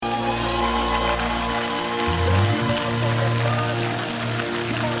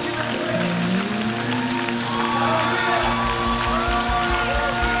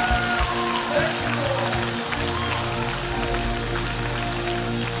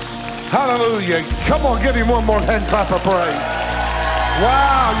Hallelujah. Come on, give him one more hand clap of praise.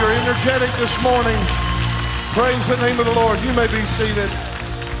 Wow, you're energetic this morning. Praise the name of the Lord. You may be seated.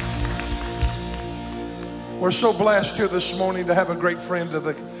 We're so blessed here this morning to have a great friend of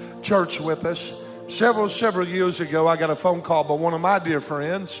the church with us. Several years ago, I got a phone call by one of my dear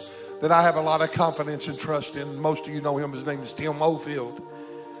friends that I have a lot of confidence and trust in. Most of you know him. His name is Tim Oldfield.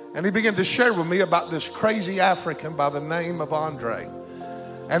 And he began to share with me about this crazy African by the name of Andre.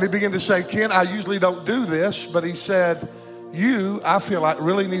 And he began to say, Ken, I usually don't do this, but he said, I feel like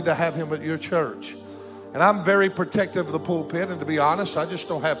really need to have him at your church. And I'm very protective of the pulpit. And to be honest, I just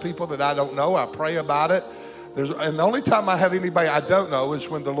don't have people that I don't know. I pray about it. And the only time I have anybody I don't know is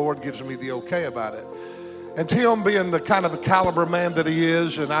when the Lord gives me the okay about it. And Tim, being the kind of a caliber man that he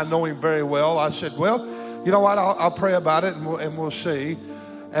is, and I know him very well, I said, well, you know what, I'll pray about it and we'll see.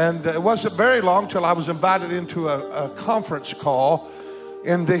 And it wasn't very long till I was invited into a conference call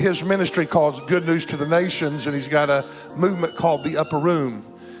into his ministry called Good News to the Nations, and he's got a movement called The Upper Room.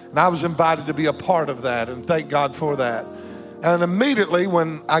 And I was invited to be a part of that, and thank God for that. And immediately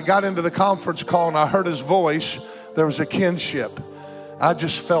when I got into the conference call and I heard his voice, there was a kinship. I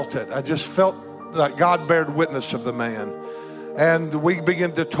just felt it. I just felt that God bared witness of the man. And we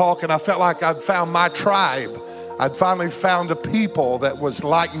began to talk, and I felt like I'd found my tribe. I'd finally found a people that was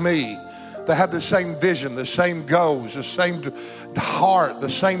like me, that had the same vision, the same goals, the same heart, the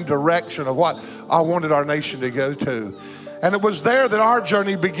same direction of what I wanted our nation to go to. And it was there that our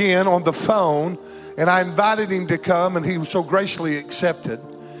journey began on the phone, and I invited him to come, and he was so graciously accepted.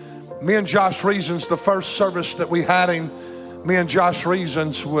 Me and Josh Reasons, the first service that we had him, me and Josh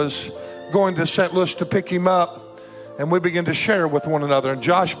Reasons was going to St. Louis to pick him up, and we began to share with one another. And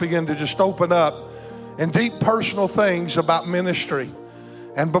Josh began to just open up in deep personal things about ministry.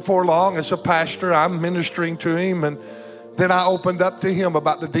 And before long, as a pastor, I'm ministering to him, and then I opened up to him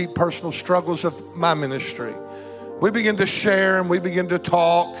about the deep personal struggles of my ministry. We began to share and we began to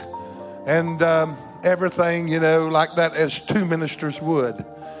talk and everything, like that, as two ministers would.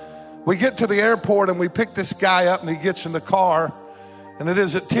 We get to the airport and we pick this guy up, and he gets in the car, and it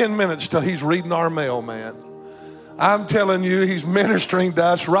is at 10 minutes till he's reading our mail, man. I'm telling you, he's ministering to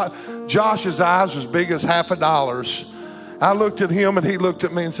us. Right? Josh's eyes as big as $50. I looked at him and he looked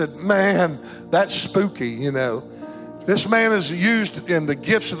at me and said, man, that's spooky, This man is used in the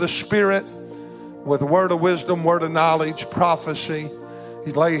gifts of the Spirit with a word of wisdom, word of knowledge, prophecy.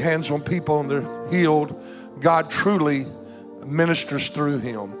 He lays hands on people and they're healed. God truly ministers through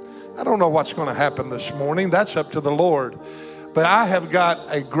him. I don't know what's going to happen this morning. That's up to the Lord. But I have got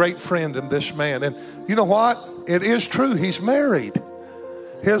a great friend in this man. And you know what? It is true. He's married.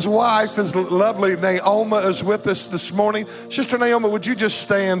 His wife is lovely. Naoma is with us this morning. Sister Naoma, would you just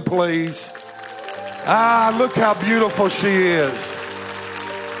stand, please? Look how beautiful she is.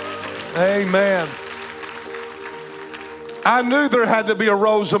 Amen. I knew there had to be a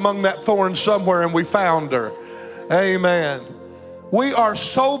rose among that thorn somewhere, and we found her. Amen. We are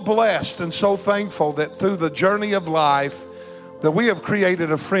so blessed and so thankful that through the journey of life that we have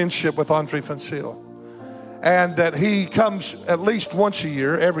created a friendship with Andre Fancil. And that he comes at least once a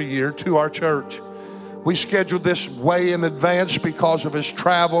year, every year, to our church. We scheduled this way in advance because of his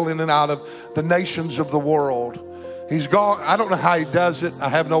travel in and out of the nations of the world. He's gone. I don't know how he does it. I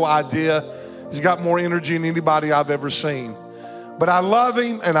have no idea. He's got more energy than anybody I've ever seen. But I love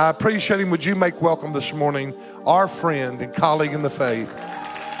him and I appreciate him. Would you make welcome this morning our friend and colleague in the faith,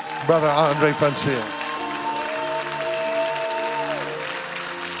 Brother Andre Fancil.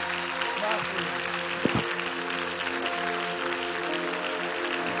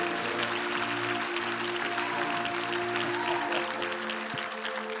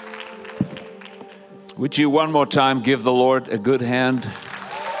 Would you one more time give the Lord a good hand?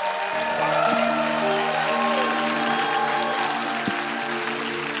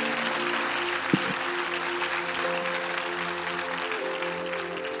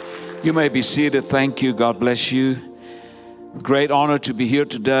 You may be seated. Thank you. God bless you. Great honor to be here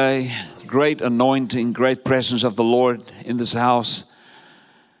today. Great anointing, great presence of the Lord in this house.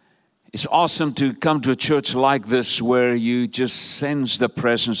 It's awesome to come to a church like this where you just sense the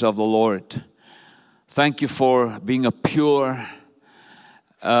presence of the Lord. Thank you for being a pure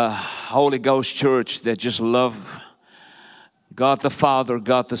Holy Ghost church that just love God the Father,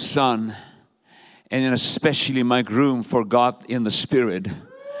 God the Son, and especially make room for God in the Spirit,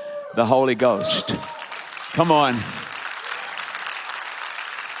 the Holy Ghost. Come on.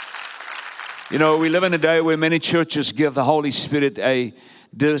 We live in a day where many churches give the Holy Spirit a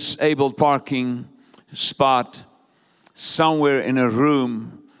disabled parking spot somewhere in a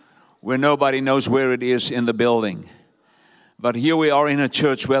room where nobody knows where it is in the building. But here we are in a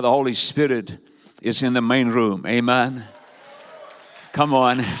church where the Holy Spirit is in the main room. Amen. Come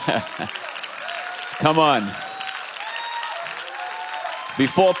on. Come on.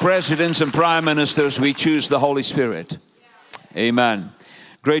 Before presidents and prime ministers, we choose the Holy Spirit. Amen.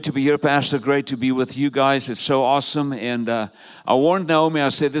 Great to be here, Pastor. Great to be with you guys. It's so awesome. And I warned Naomi, I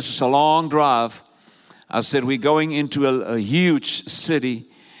said, this is a long drive. I said, we're going into a huge city.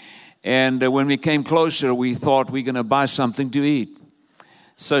 And when we came closer, we thought we're going to buy something to eat.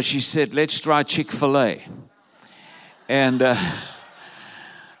 So she said, let's try Chick-fil-A. And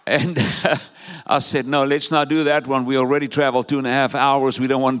I said, no, let's not do that one. We already traveled 2.5 hours. We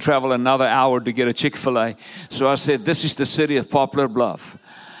don't want to travel another hour to get a Chick-fil-A. So I said, this is the city of Poplar Bluff.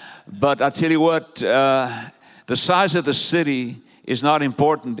 But I tell you what, the size of the city is not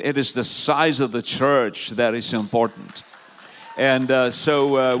important. It is the size of the church that is important. And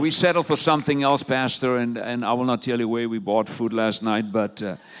so we settled for something else, Pastor. And I will not tell you where we bought food last night, but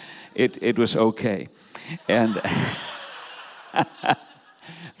it was okay. And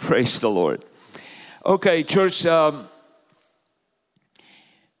praise the Lord. Okay, church, I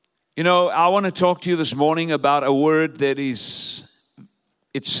want to talk to you this morning about a word that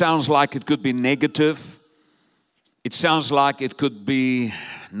it sounds like it could be negative. It sounds like it could be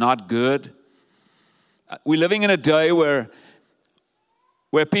not good. We're living in a day where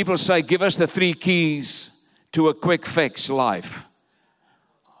people say, give us the 3 keys to a quick fix life.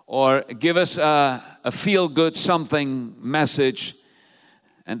 Or give us a feel-good something message.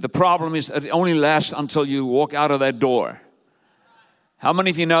 And the problem is it only lasts until you walk out of that door. How many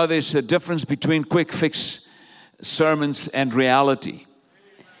of you know there's a difference between quick fix sermons and reality?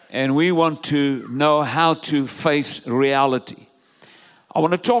 And we want to know how to face reality. I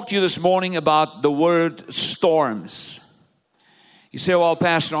want to talk to you this morning about the word storms. You say, well,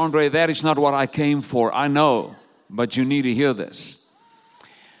 Pastor Andre, that is not what I came for. I know, but you need to hear this.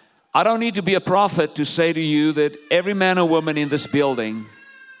 I don't need to be a prophet to say to you that every man or woman in this building,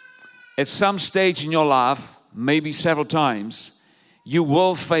 at some stage in your life, maybe several times, you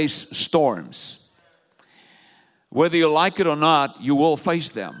will face storms. Whether you like it or not, you will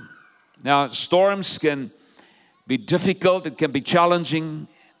face them. Now, storms can be difficult, it can be challenging,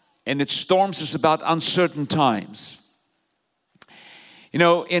 and storms is about uncertain times.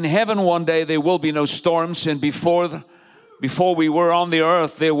 In heaven one day there will be no storms, and before we were on the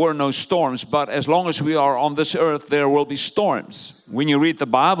earth, there were no storms. But as long as we are on this earth, there will be storms. When you read the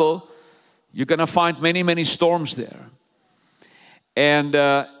Bible, you're going to find many, many storms there. And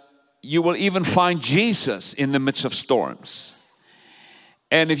you will even find Jesus in the midst of storms.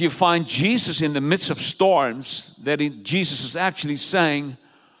 And if you find Jesus in the midst of storms, Jesus is actually saying,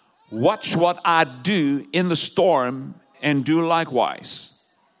 watch what I do in the storm and do likewise.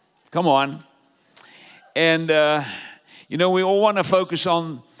 Come on. And, we all want to focus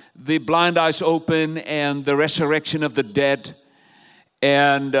on the blind eyes open and the resurrection of the dead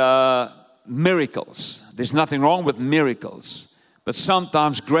and miracles. There's nothing wrong with miracles, but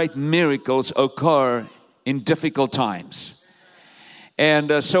sometimes great miracles occur in difficult times.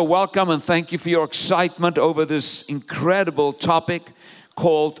 And so welcome and thank you for your excitement over this incredible topic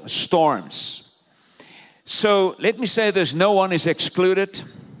called storms. So let me say this, no one is excluded,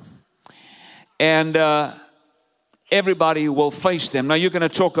 and everybody will face them. Now you can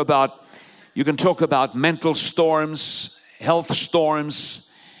talk about mental storms, health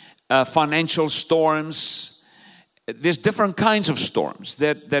storms, financial storms. There's different kinds of storms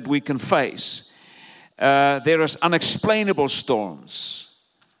that we can face. There is unexplainable storms.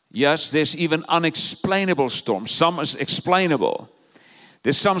 Yes, there's even unexplainable storms. Some is explainable.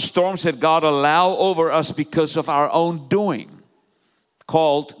 There's some storms that God allow over us because of our own doing,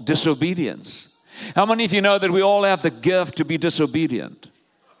 called disobedience. How many of you know that we all have the gift to be disobedient?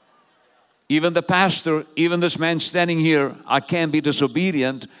 Even the pastor, even this man standing here, I can be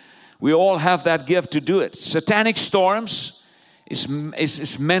disobedient. We all have that gift to do it. Satanic storms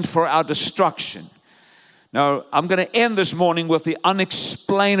is meant for our destruction. Now, I'm going to end this morning with the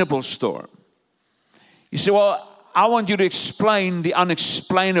unexplainable storm. You say, well, I want you to explain the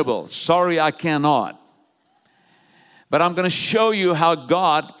unexplainable. Sorry, I cannot. But I'm going to show you how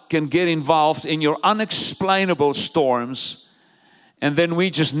God can get involved in your unexplainable storms. And then we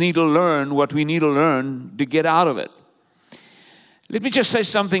just need to learn what we need to learn to get out of it. Let me just say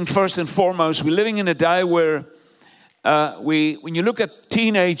something first and foremost. We're living in a day where when you look at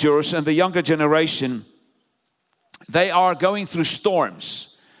teenagers and the younger generation, they are going through storms.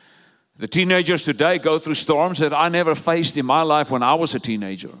 The teenagers today go through storms that I never faced in my life when I was a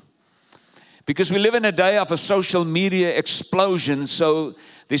teenager. Because we live in a day of a social media explosion, so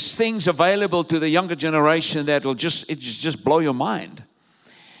there's things available to the younger generation that will just blow your mind.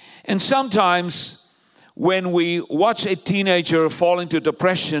 And sometimes when we watch a teenager fall into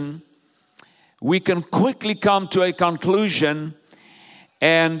depression, we can quickly come to a conclusion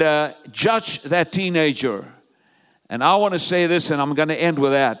and judge that teenager. And I want to say this, and I'm going to end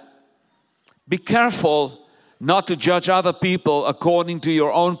with that. Be careful not to judge other people according to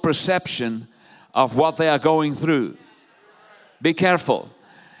your own perception of what they are going through. Be careful.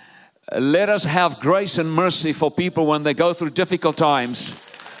 Let us have grace and mercy for people when they go through difficult times.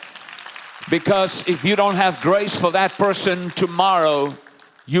 Because if you don't have grace for that person tomorrow,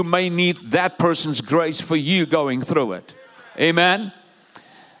 you may need that person's grace for you going through it. Amen.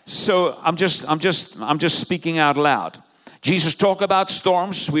 So I'm just speaking out loud. Jesus talked about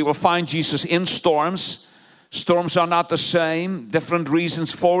storms. We will find Jesus in storms. Storms are not the same, different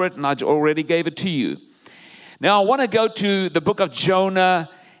reasons for it, and I already gave it to you. Now I want to go to the book of Jonah,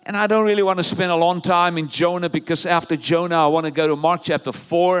 and I don't really want to spend a long time in Jonah, because after Jonah I want to go to Mark chapter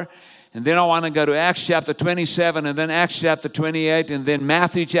 4, and then I want to go to Acts chapter 27, and then Acts chapter 28, and then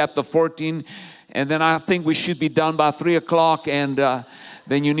Matthew chapter 14, and then I think we should be done by 3 o'clock, and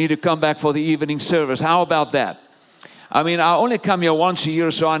then you need to come back for the evening service. How about that? I mean, I only come here once a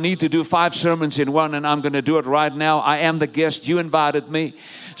year, so I need to do 5 sermons in one, and I'm going to do it right now. I am the guest. You invited me,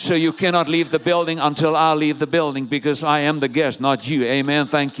 so you cannot leave the building until I leave the building, because I am the guest, not you. Amen.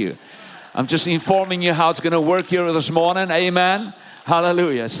 Thank you. I'm just informing you how it's going to work here this morning. Amen.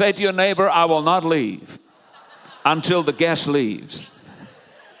 Hallelujah. Say to your neighbor, I will not leave until the guest leaves.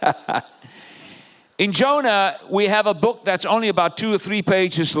 In Jonah, we have a book that's only about 2 or 3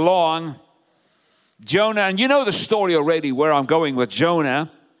 pages long. Jonah, and you know the story already where I'm going with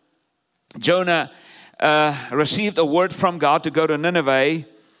Jonah. Jonah received a word from God to go to Nineveh.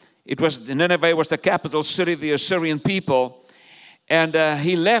 Nineveh was the capital city of the Assyrian people. And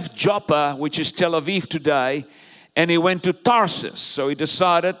he left Joppa, which is Tel Aviv today, and he went to Tarsus. So he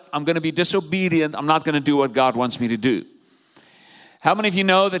decided, I'm going to be disobedient. I'm not going to do what God wants me to do. How many of you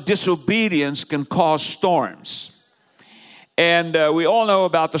know that disobedience can cause storms? And we all know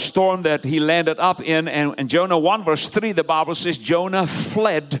about the storm that he landed up in. And in Jonah 1 verse 3, the Bible says Jonah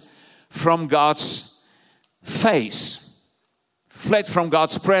fled from God's face. Fled from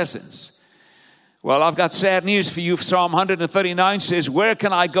God's presence. Well, I've got sad news for you. Psalm 139 says, where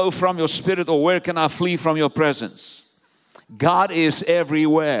can I go from your spirit, or where can I flee from your presence? God is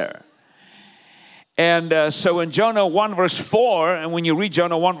everywhere. And so in Jonah 1 verse 4, and when you read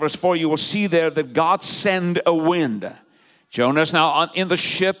Jonah 1 verse 4, you will see there that God sent a wind. Jonah's now in the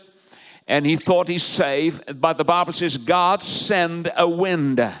ship, and he thought he's safe. But the Bible says God sent a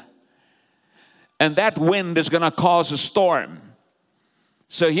wind. And that wind is going to cause a storm.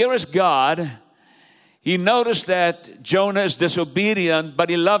 So here is God. He noticed that Jonah is disobedient, but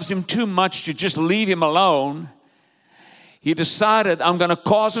he loves him too much to just leave him alone. He decided, I'm going to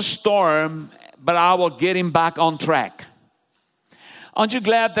cause a storm, but I will get him back on track. Aren't you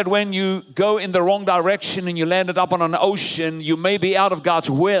glad that when you go in the wrong direction and you landed up on an ocean, you may be out of God's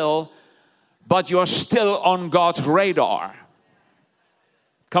will, but you're still on God's radar?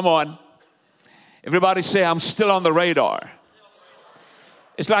 Come on. Everybody say, I'm still on the radar.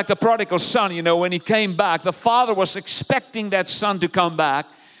 It's like the prodigal son, you know, when he came back, the father was expecting that son to come back,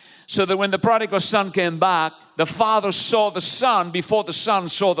 so that when the prodigal son came back, the father saw the son before the son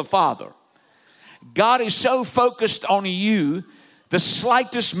saw the father. God is so focused on you, the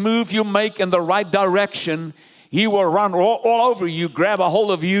slightest move you make in the right direction, He will run all over you, grab a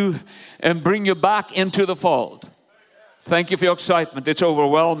hold of you, and bring you back into the fold. Thank you for your excitement. It's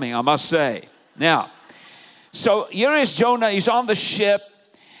overwhelming, I must say. Now, so here is Jonah. He's on the ship,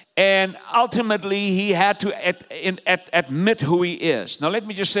 and ultimately he had to admit who he is. Now, let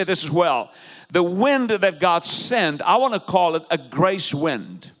me just say this as well. The wind that God sent, I want to call it a grace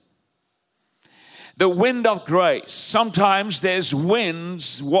wind. The wind of grace. Sometimes there's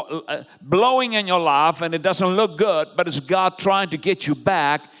winds blowing in your life and it doesn't look good, but it's God trying to get you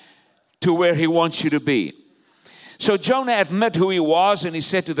back to where He wants you to be. So Jonah admitted who he was, and he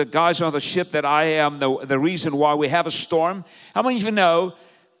said to the guys on the ship that I am the reason why we have a storm. How many of you know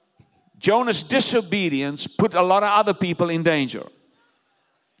Jonah's disobedience put a lot of other people in danger?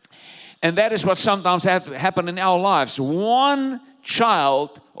 And that is what sometimes happens in our lives. One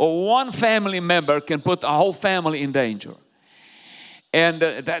child or one family member can put the whole family in danger. And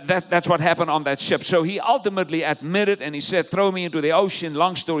that's what happened on that ship. So he ultimately admitted, and he said, throw me into the ocean.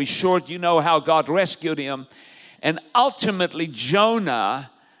 Long story short, you know how God rescued him. And ultimately Jonah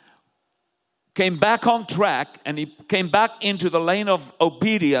came back on track, and he came back into the lane of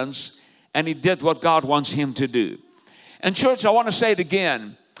obedience, and he did what God wants him to do. And church, I want to say it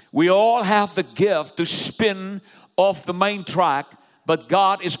again. We all have the gift to spin off the main track, but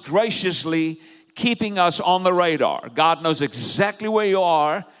God is graciously keeping us on the radar. God knows exactly where you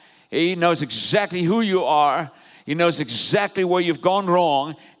are. He knows exactly who you are. He knows exactly where you've gone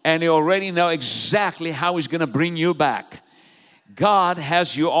wrong, and He already knows exactly how He's going to bring you back. God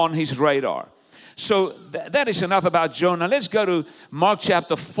has you on His radar. So that is enough about Jonah. Let's go to Mark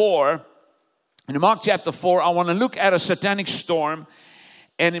chapter 4. In Mark chapter 4, I want to look at a satanic storm.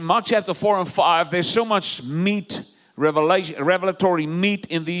 And in Mark chapter 4 and 5, there's so much meat, revelatory meat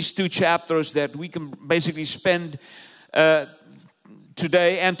in these two chapters that we can basically spend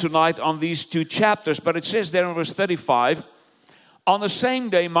today and tonight on these two chapters. But it says there in verse 35, on the same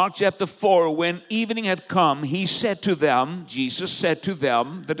day, Mark chapter 4, when evening had come, He said to them, Jesus said to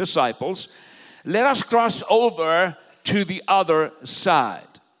them, the disciples, let us cross over to the other side.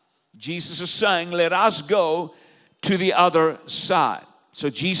 Jesus is saying, let us go to the other side. So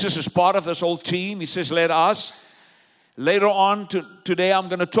Jesus is part of this whole team. He says, let us. Later on today, I'm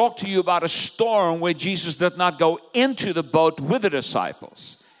going to talk to you about a storm where Jesus did not go into the boat with the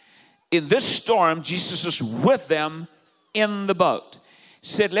disciples. In this storm, Jesus is with them in the boat. He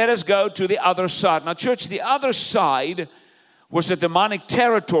said, let us go to the other side. Now, church, the other side was a demonic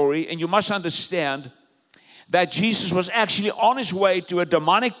territory, and you must understand that Jesus was actually on His way to a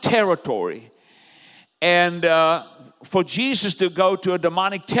demonic territory. And for Jesus to go to a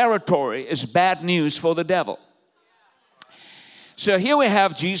demonic territory is bad news for the devil. So here we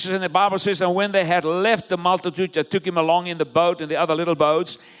have Jesus, and the Bible says, and when they had left the multitude, they took Him along in the boat and the other little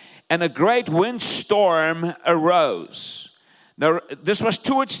boats, and a great windstorm arose. Now, this was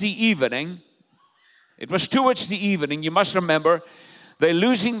towards the evening. It was towards the evening. You must remember, they're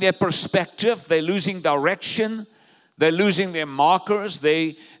losing their perspective. They're losing direction. They're losing their markers.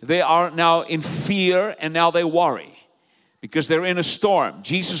 They are now in fear, and now they worry because they're in a storm.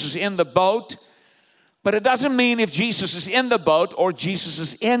 Jesus is in the boat, but it doesn't mean if Jesus is in the boat or Jesus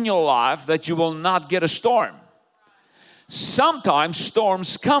is in your life that you will not get a storm. Sometimes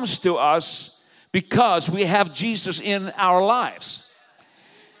storms comes to us because we have Jesus in our lives.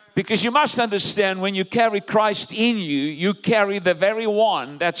 Because you must understand, when you carry Christ in you, you carry the very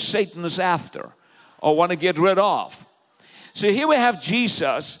one that Satan is after or want to get rid of. So here we have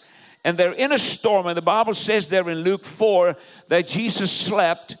Jesus, and they're in a storm, and the Bible says there in Luke 4 that Jesus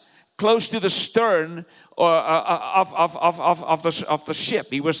slept close to the stern of the ship.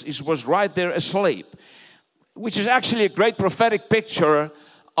 He was right there asleep, which is actually a great prophetic picture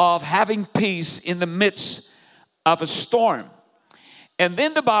of having peace in the midst of a storm. And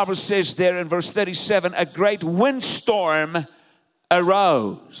then the Bible says there in verse 37, a great windstorm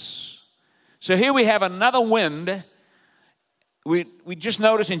arose. So here we have another wind. We just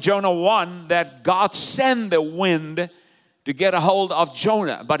noticed in Jonah 1 that God sent the wind to get a hold of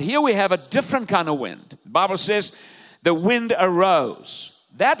Jonah. But here we have a different kind of wind. The Bible says the wind arose.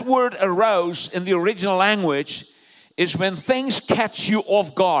 That word arose in the original language is when things catch you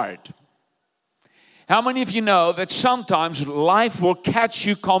off guard. How many of you know that sometimes life will catch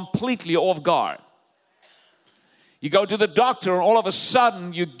you completely off guard? You go to the doctor and all of a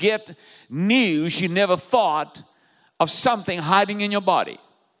sudden you get news you never thought of, something hiding in your body.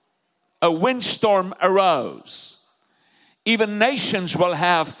 A windstorm arose. Even nations will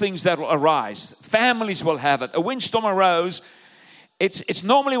have things that will arise. Families will have it. A windstorm arose. It's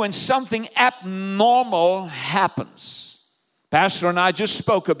normally when something abnormal happens. Pastor and I just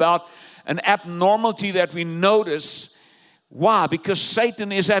spoke about an abnormality that we notice. Why? Because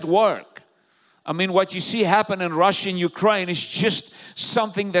Satan is at work. I mean, what you see happen in Russia and Ukraine is just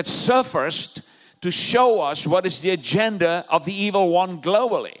something that surfaced to show us what is the agenda of the evil one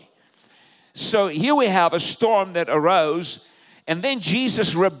globally. So here we have a storm that arose, and then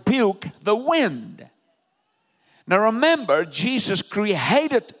Jesus rebuked the wind. Now remember, Jesus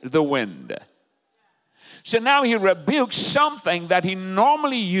created the wind. So now He rebukes something that He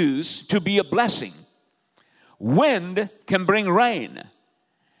normally used to be a blessing. Wind can bring rain.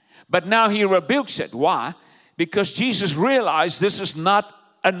 But now He rebukes it. Why? Because Jesus realized this is not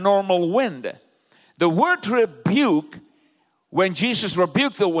a normal wind. The word rebuke, when Jesus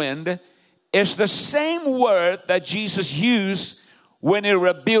rebuked the wind, is the same word that Jesus used when He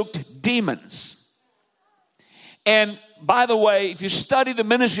rebuked demons. And by the way, if you study the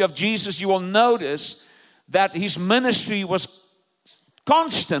ministry of Jesus, you will notice that His ministry was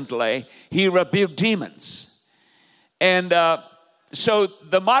constantly, He rebuked demons. And so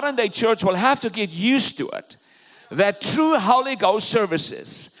the modern day church will have to get used to it, that true Holy Ghost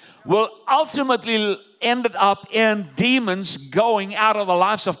services will ultimately end up in demons going out of the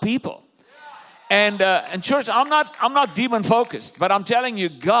lives of people. And church, I'm not demon focused, but I'm telling you,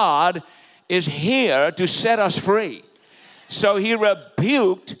 God is here to set us free. So he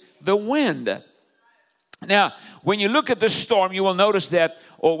rebuked the wind. Now, when you look at this storm, you will notice that,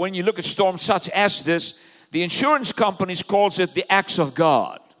 or when you look at storms such as this, the insurance companies calls it the acts of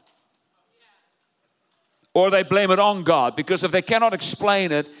God. Or they blame it on God, because if they cannot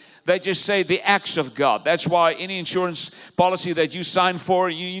explain it, they just say the acts of God. That's why any insurance policy that you sign for,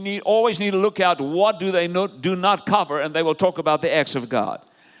 you always need to look out what do they do not cover, and they will talk about the acts of God.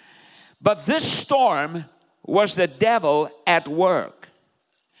 But this storm was the devil at work.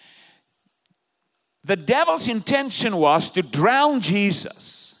 The devil's intention was to drown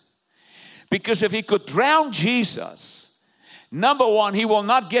Jesus. Because if he could drown Jesus, number one, he will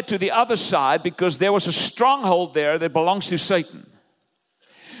not get to the other side, because there was a stronghold there that belongs to Satan.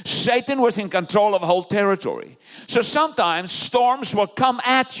 Satan was in control of a whole territory. So sometimes storms will come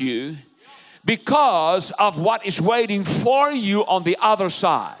at you because of what is waiting for you on the other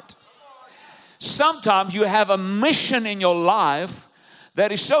side. Sometimes you have a mission in your life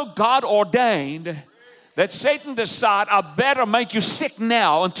that is so God ordained that Satan decides, I better make you sick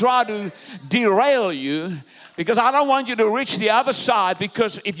now and try to derail you, because I don't want you to reach the other side,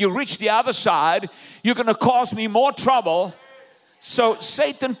 because if you reach the other side, you're going to cause me more trouble. So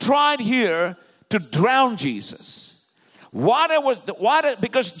Satan tried here to drown Jesus.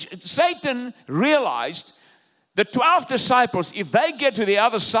 Because Satan realized the 12 disciples, if they get to the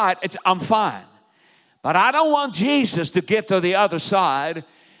other side, I'm fine. But I don't want Jesus to get to the other side,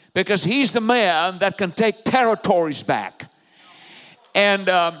 because he's the man that can take territories back. And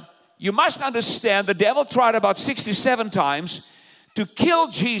you must understand, the devil tried about 67 times to kill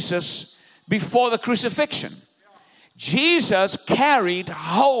Jesus before the crucifixion. Jesus carried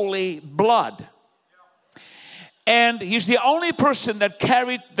holy blood. And he's the only person that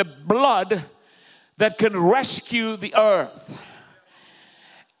carried the blood that can rescue the earth.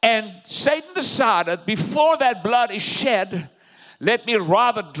 And Satan decided, before that blood is shed, let me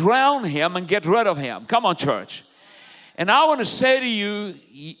rather drown him and get rid of him. Come on, church. And I want to say to you,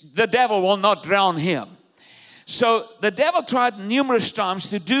 the devil will not drown him. So the devil tried numerous times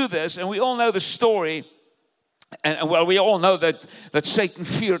to do this, and we all know the story. And well, we all know that Satan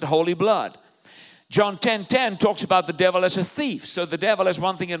feared holy blood. John 10:10 talks about the devil as a thief. So the devil has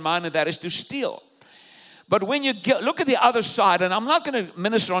one thing in mind, and that is to steal. But when you look at the other side, and I'm not going to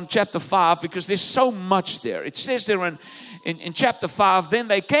minister on chapter 5 because there's so much there. It says there in chapter 5, then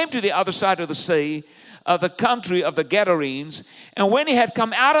they came to the other side of the sea, the country of the Gadarenes. And when he had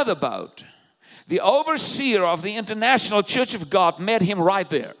come out of the boat, the overseer of the International Church of God met him right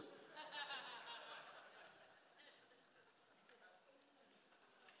there.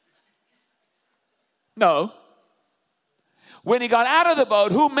 No. When he got out of the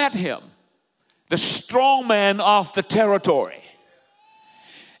boat, who met him? The strong man of the territory.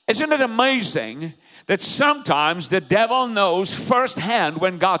 Isn't it amazing that sometimes the devil knows firsthand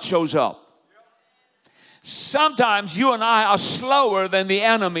when God shows up? Sometimes you and I are slower than the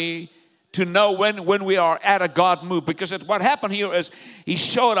enemy to know when we are at a God move. Because what happened here is he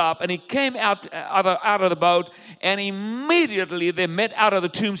showed up and he came out of the boat, and immediately they met out of the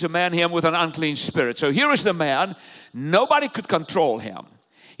tombs a man him with an unclean spirit. So here is the man. Nobody could control him.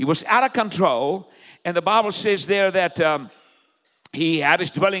 He was out of control, and the Bible says there that he had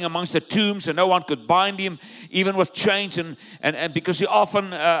his dwelling amongst the tombs, and no one could bind him, even with chains, and because he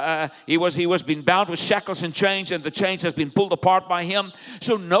often he was being bound with shackles and chains, and the chains has been pulled apart by him,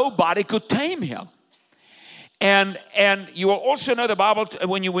 so nobody could tame him. And you will also know the Bible,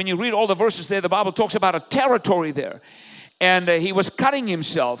 when you read all the verses there, the Bible talks about a territory there. And he was cutting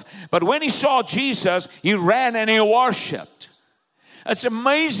himself. But when he saw Jesus, he ran and he worshiped. It's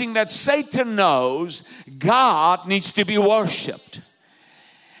amazing that Satan knows God needs to be worshiped.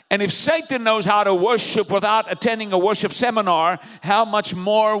 And if Satan knows how to worship without attending a worship seminar, how much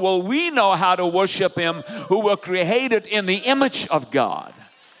more will we know how to worship him who were created in the image of God?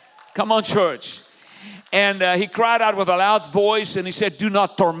 Come on, church. And he cried out with a loud voice and he said, "Do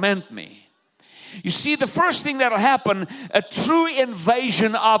not torment me." You see, the first thing that will happen, a true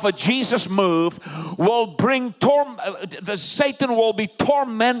invasion of a Jesus move will bring Satan will be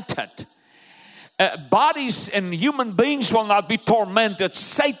tormented. Bodies and human beings will not be tormented.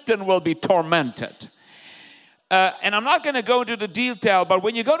 Satan will be tormented. And I'm not going to go into the detail, but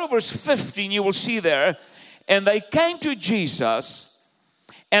when you go to verse 15, you will see there, and they came to Jesus,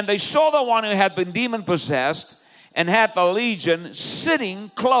 and they saw the one who had been demon possessed and had the legion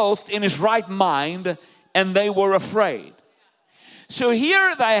sitting clothed in his right mind, and they were afraid. So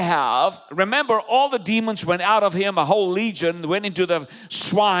here they have, remember, all the demons went out of him, a whole legion went into the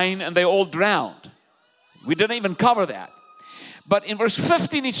swine, and they all drowned. We didn't even cover that. But in verse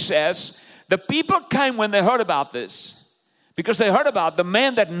 15 it says, the people came when they heard about this, because they heard about the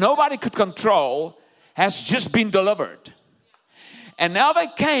man that nobody could control has just been delivered. And now they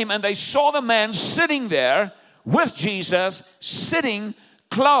came and they saw the man sitting there with Jesus, sitting,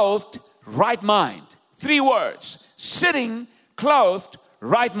 clothed, right mind. 3 words, sitting, clothed,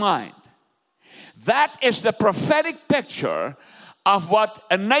 right mind. That is the prophetic picture of what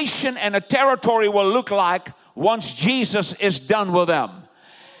a nation and a territory will look like once Jesus is done with them.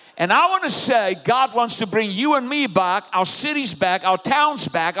 And I want to say, God wants to bring you and me back, our cities back, our towns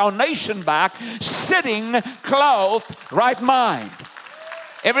back, our nation back, sitting, clothed, right mind.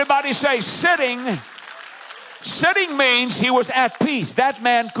 Everybody say sitting. Sitting means he was at peace. That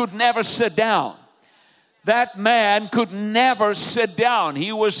man could never sit down. That man could never sit down.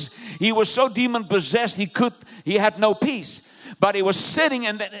 He was so demon possessed he had no peace. But he was sitting,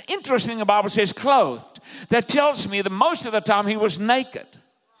 and interesting, the Bible says clothed. That tells me that most of the time he was naked.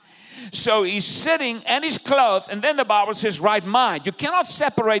 So he's sitting and he's clothed, and then the Bible says right mind. You cannot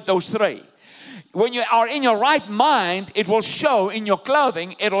separate those 3. When you are in your right mind, it will show in your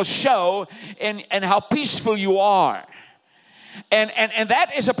clothing. It will show in how peaceful you are. And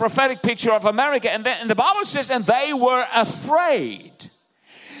that is a prophetic picture of America. And the Bible says, and they were afraid.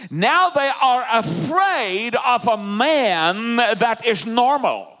 Now they are afraid of a man that is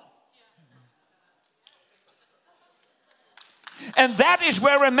normal. And that is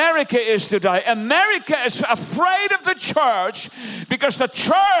where America is today. America is afraid of the church because the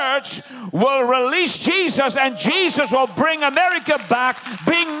church will release Jesus, and Jesus will bring America back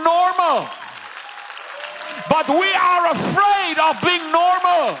being normal. But we are afraid of being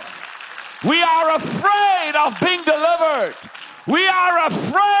normal. We are afraid of being delivered. We are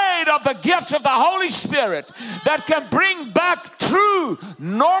afraid of the gifts of the Holy Spirit that can bring back true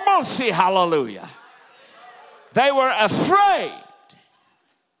normalcy. Hallelujah. They were afraid.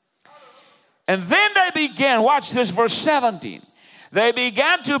 And then they began, watch this, verse 17. They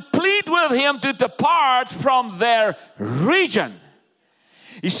began to plead with him to depart from their region.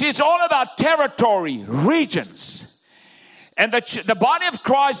 You see, it's all about territory, regions. And the body of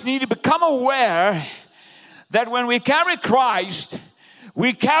Christ need to become aware that when we carry Christ,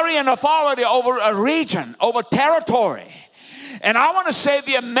 we carry an authority over a region, over territory. And I want to say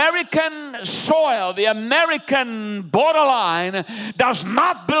the American soil, the American borderline does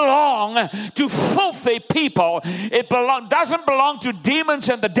not belong to filthy people. It doesn't belong to demons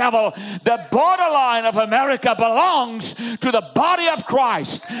and the devil. The borderline of America belongs to the body of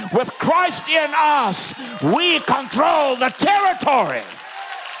Christ. With Christ in us, we control the territory.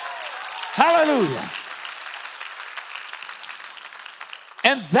 Hallelujah.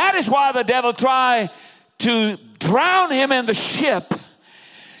 And that is why the devil tried to drown him in the ship,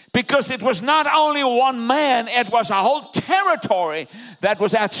 because it was not only one man, it was a whole territory that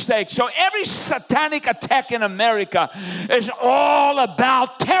was at stake. So every satanic attack in America is all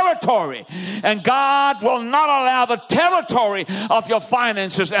about territory. And God will not allow the territory of your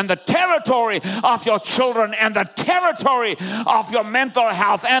finances and the territory of your children and the territory of your mental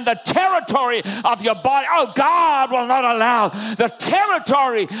health and the territory of your body. Oh, God will not allow the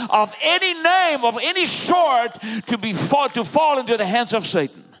territory of any name, of any sort to fall into the hands of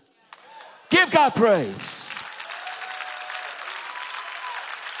Satan. Give God praise.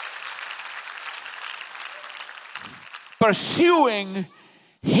 Pursuing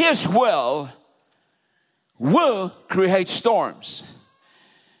His will create storms.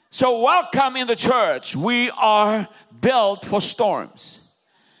 So welcome in the church. We are built for storms.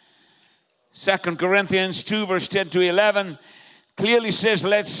 2 Corinthians 2 verse 10 to 11 clearly says,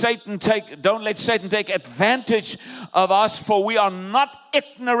 don't let Satan take advantage of us, for we are not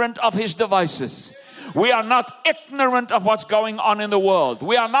ignorant of his devices. We are not ignorant of what's going on in the world.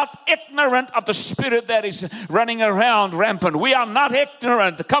 We are not ignorant of the spirit that is running around rampant. We are not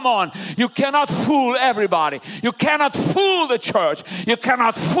ignorant. Come on. You cannot fool everybody. You cannot fool the church. You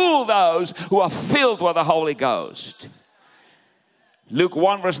cannot fool those who are filled with the Holy Ghost. Luke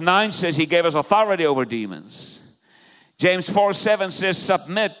 1 verse 9 says he gave us authority over demons. James 4:7 says,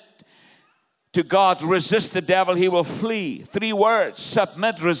 submit to God, resist the devil, he will flee. 3 words,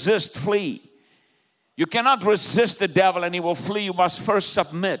 submit, resist, flee. You cannot resist the devil and he will flee. You must first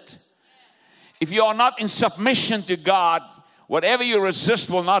submit. If you are not in submission to God, whatever you resist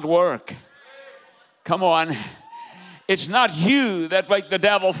will not work. Come on. It's not you that make the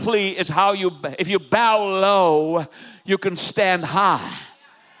devil flee. It's how if you bow low, you can stand high.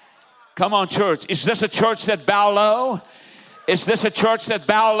 Come on, church. Is this a church that bow low? Is this a church that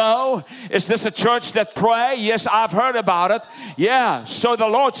bow low? Is this a church that pray? Yes, I've heard about it. Yeah, so the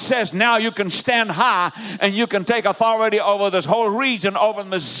Lord says now you can stand high and you can take authority over this whole region, over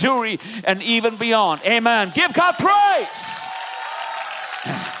Missouri and even beyond. Amen. Give God praise.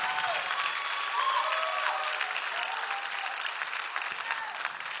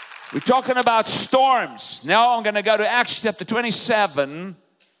 We're talking about storms. Now I'm going to go to Acts chapter 27.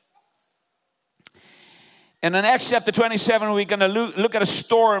 And in Acts chapter 27, we're going to look at a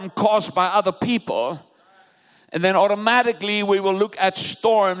storm caused by other people. And then automatically we will look at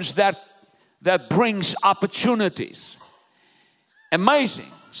storms that brings opportunities.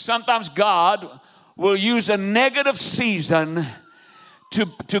 Amazing. Sometimes God will use a negative season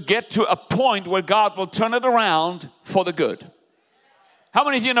to get to a point where God will turn it around for the good. How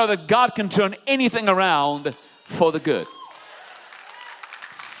many of you know that God can turn anything around for the good?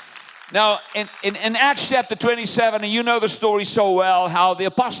 Now, in Acts chapter 27, and you know the story so well, how the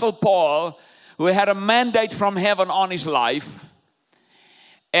Apostle Paul, who had a mandate from heaven on his life,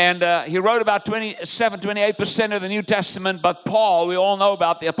 and he wrote about 28% of the New Testament, but Paul, we all know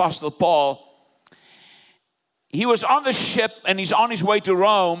about the Apostle Paul. He was on the ship and he's on his way to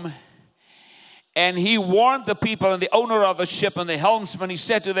Rome, and he warned the people and the owner of the ship and the helmsman. He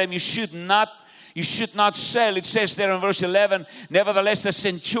said to them, you should not sail. It says there in verse 11, nevertheless the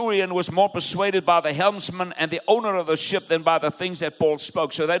centurion was more persuaded by the helmsman and the owner of the ship than by the things that Paul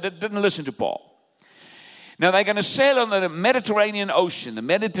spoke. So they didn't listen to Paul. Now they're going to sail on the Mediterranean Ocean. The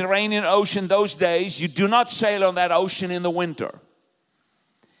Mediterranean Ocean those days, you do not sail on that ocean in the winter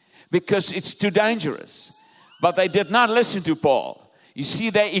because it's too dangerous. But they did not listen to Paul. You see,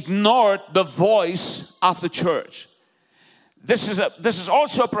 they ignored the voice of the church. This is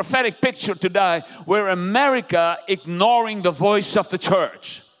also a prophetic picture today where America ignoring the voice of the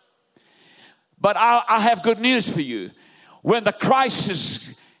church. But I have good news for you. When the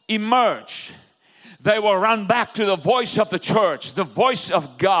crisis emerged, they will run back to the voice of the church, the voice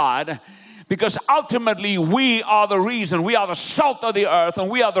of God, because ultimately we are the reason, we are the salt of the earth, and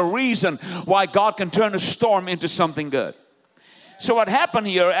we are the reason why God can turn a storm into something good. So what happened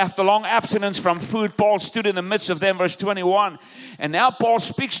here, after long abstinence from food, Paul stood in the midst of them, verse 21. And now Paul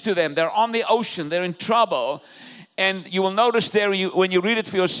speaks to them. They're on the ocean. They're in trouble. And you will notice there, when you read it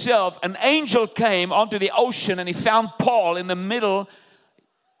for yourself, an angel came onto the ocean and he found Paul in the middle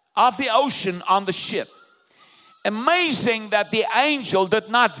of the ocean on the ship. Amazing that the angel did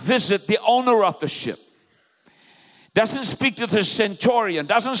not visit the owner of the ship. Doesn't speak to the centurion.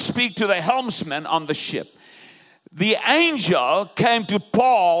 Doesn't speak to the helmsman on the ship. The angel came to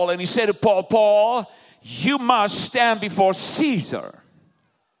Paul and he said to Paul, Paul, you must stand before Caesar.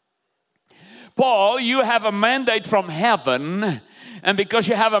 Paul, you have a mandate from heaven, and because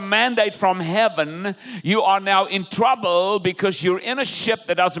you have a mandate from heaven, you are now in trouble because you're in a ship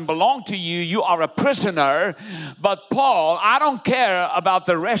that doesn't belong to you. You are a prisoner. But Paul, I don't care about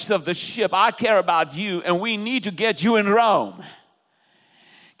the rest of the ship. I care about you, and we need to get you in Rome.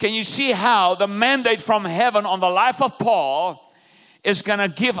 Can you see how the mandate from heaven on the life of Paul is going to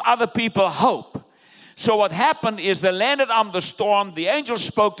give other people hope? So what happened is they landed on the storm. The angel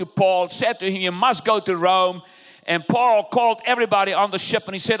spoke to Paul, said to him, you must go to Rome. And Paul called everybody on the ship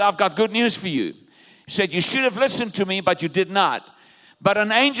and he said, I've got good news for you. He said, you should have listened to me, but you did not. But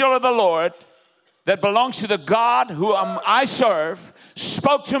an angel of the Lord that belongs to the God who I serve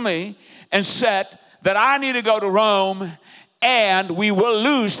spoke to me and said that I need to go to Rome and we will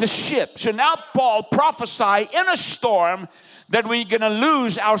lose the ship. So now Paul prophesied in a storm that we're going to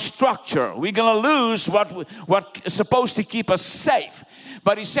lose our structure. We're going to lose what is supposed to keep us safe.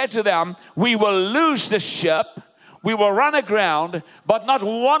 But he said to them, we will lose the ship. We will run aground, but not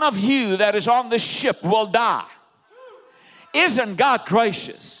one of you that is on the ship will die. Isn't God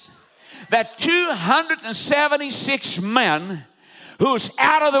gracious? That 276 men who's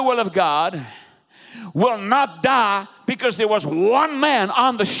out of the will of God will not die because there was one man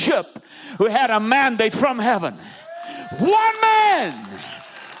on the ship who had a mandate from heaven. One man,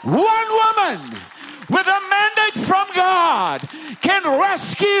 one woman with a mandate from God can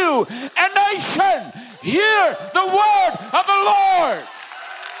rescue a nation. Hear the word of the Lord.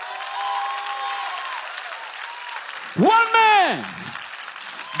 One man.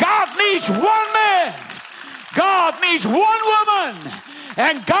 God needs one man. God needs one woman.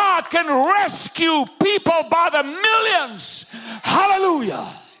 And God can rescue people by the millions. Hallelujah.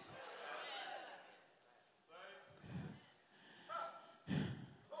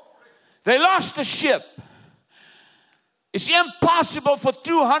 They lost the ship. It's impossible for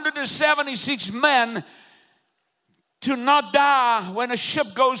 276 men to not die when a ship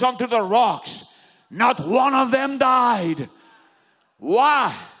goes onto the rocks. Not one of them died.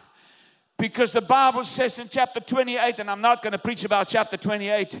 Why? Because the Bible says in chapter 28, and I'm not going to preach about chapter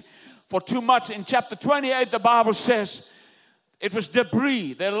 28 for too much. In chapter 28, the Bible says it was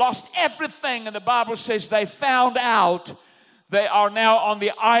debris. They lost everything, and the Bible says they found out they are now on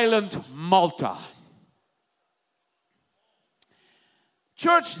the island Malta.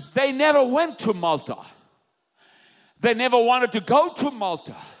 Church, they never went to Malta. They never wanted to go to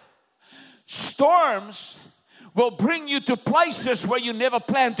Malta. Storms will bring you to places where you never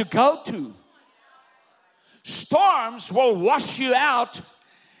planned to go to. Storms will wash you out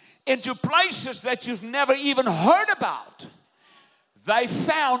into places that you've never even heard about. They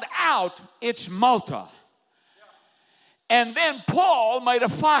found out it's Malta. And then Paul made a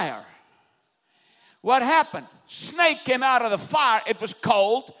fire. What happened? Snake came out of the fire. It was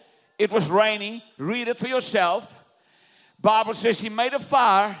cold. It was rainy. Read it for yourself. Bible says he made a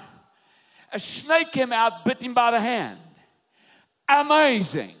fire. A snake came out, bit him by the hand.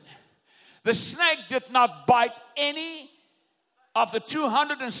 Amazing. The snake did not bite any of the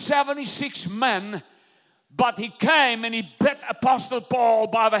 276 men, but he came and he bit Apostle Paul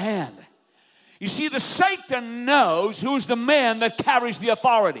by the hand. You see, the Satan knows who's the man that carries the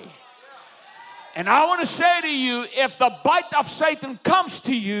authority. And I want to say to you, if the bite of Satan comes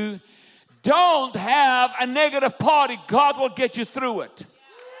to you, don't have a negative party. God will get you through it.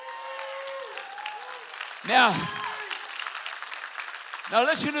 Now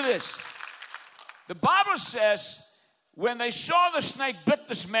listen to this. The Bible says when they saw the snake bit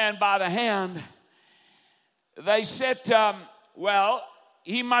this man by the hand, they said, well,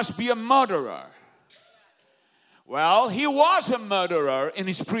 he must be a murderer. Well, he was a murderer in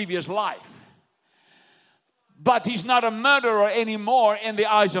his previous life. But he's not a murderer anymore in the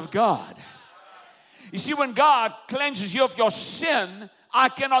eyes of God. You see, when God cleanses you of your sin, I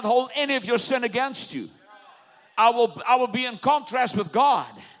cannot hold any of your sin against you. I will be in contrast with God.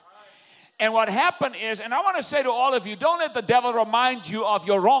 And what happened is, and I want to say to all of you, don't let the devil remind you of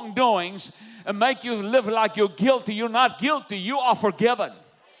your wrongdoings and make you live like you're guilty. You're not guilty. You are forgiven.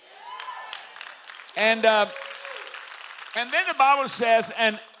 And then the Bible says,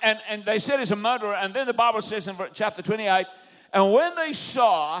 and they said he's a murderer, and then the Bible says in chapter 28, and when they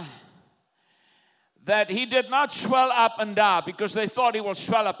saw that he did not swell up and die, because they thought he will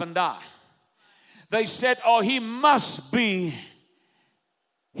swell up and die, they said, oh, he must be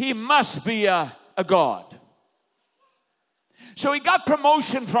a god. So he got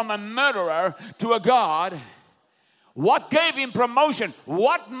promotion from a murderer to a god. What gave him promotion?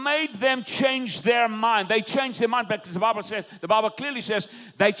 What made them change their mind? They changed their mind because the Bible clearly says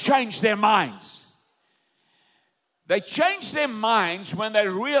they changed their minds. They changed their minds when they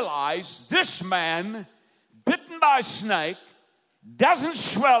realized this man, bitten by a snake, doesn't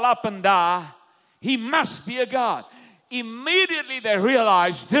swell up and die. He must be a god. Immediately they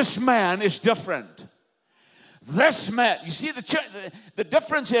realized this man is different. This man, you see, the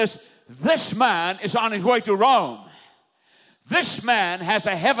difference is this man is on his way to Rome. This man has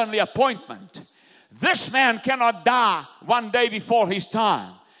a heavenly appointment. This man cannot die one day before his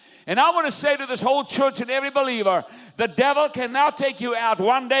time. And I want to say to this whole church and every believer, the devil cannot take you out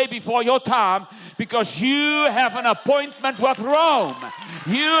one day before your time because you have an appointment with Rome.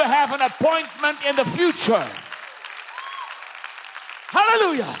 You have an appointment in the future.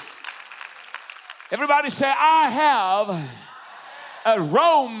 Hallelujah. Everybody say, I have a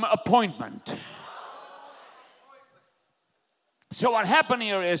Rome appointment. So what happened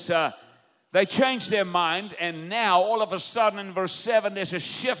here is they changed their mind, and now all of a sudden in verse 7 there's a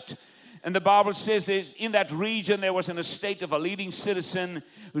shift. And the Bible says in that region there was an estate of a leading citizen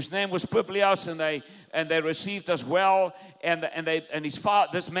whose name was Publius, and they received us well. And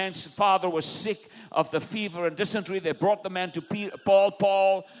this man's father was sick of the fever and dysentery. They brought the man to Paul.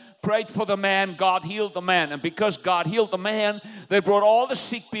 Paul prayed for the man. God healed the man. And because God healed the man, they brought all the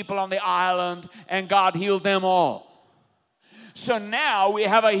sick people on the island, and God healed them all. So now we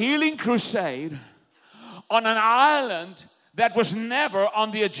have a healing crusade on an island that was never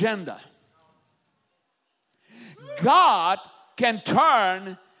on the agenda. God can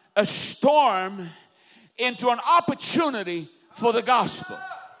turn a storm into an opportunity for the gospel.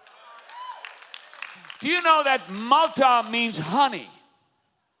 Do you know that Malta means honey?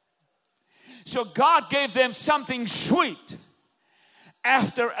 So God gave them something sweet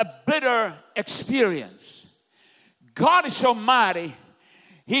after a bitter experience. God is so mighty,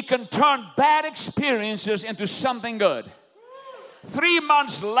 He can turn bad experiences into something good. 3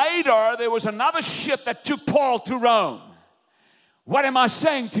 months later, there was another ship that took Paul to Rome. What am I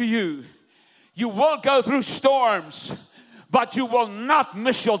saying to you? You will go through storms, but you will not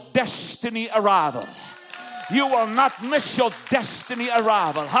miss your destiny arrival. You will not miss your destiny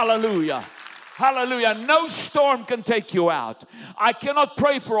arrival. Hallelujah. Hallelujah. No storm can take you out. I cannot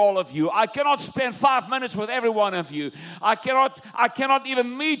pray for all of you. I cannot spend 5 minutes with every one of you. I cannot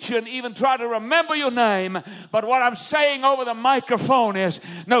even meet you and even try to remember your name. But what I'm saying over the microphone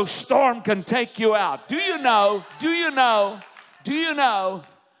is no storm can take you out. Do you know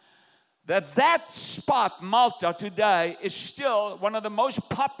that spot, Malta, today is still one of the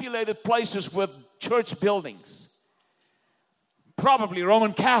most populated places with church buildings? Probably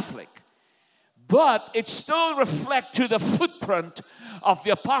Roman Catholic. But it still reflects to the footprint of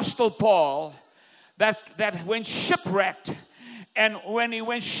the Apostle Paul that when shipwrecked, and when he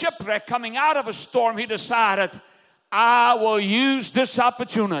went shipwrecked coming out of a storm, he decided, I will use this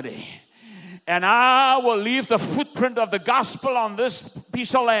opportunity and I will leave the footprint of the gospel on this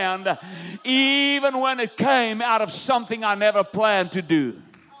piece of land, even when it came out of something I never planned to do.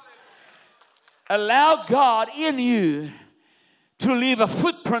 Allow God in you to leave a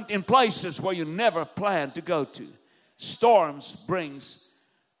footprint in places where you never planned to go to. Storms brings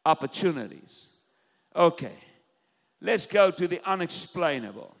opportunities. Okay, let's go to the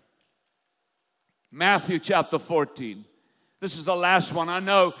unexplainable. Matthew chapter 14. This is the last one. I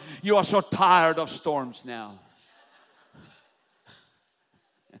know you are so tired of storms now.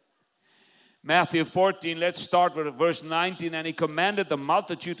 Matthew 14, let's start with verse 19. And he commanded the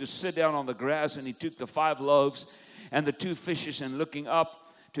multitude to sit down on the grass, and he took the 5 loaves and the 2 fishes, and looking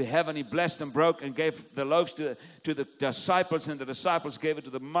up to heaven, he blessed and broke and gave the loaves to the disciples, and the disciples gave it to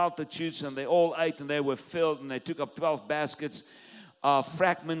the multitudes, and they all ate, and they were filled, and they took up 12 baskets of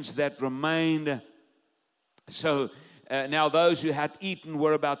fragments that remained. So now those who had eaten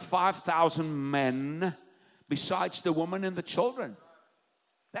were about 5,000 men, besides the women and the children.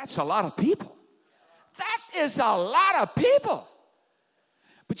 That's a lot of people. That is a lot of people.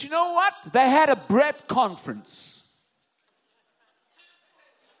 But you know what? They had a bread conference.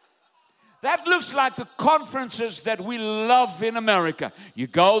 That looks like the conferences that we love in America. You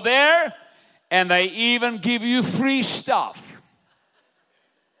go there, and they even give you free stuff.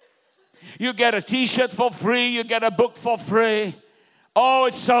 You get a t-shirt for free. You get a book for free. Oh,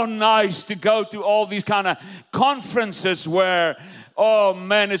 it's so nice to go to all these kind of conferences where, oh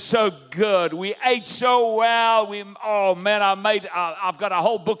man, it's so good. We ate so well. I've got a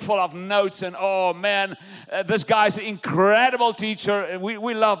whole book full of notes, and oh man, this guy's an incredible teacher.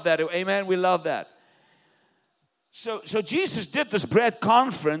 We love that. Amen. We love that. So Jesus did this bread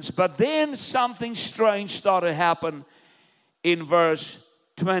conference, but then something strange started to happen in verse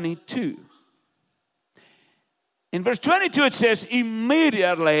 22. In verse 22 it says,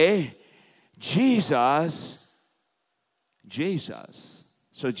 immediately Jesus.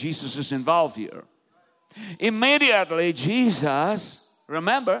 So Jesus is involved here. Immediately Jesus,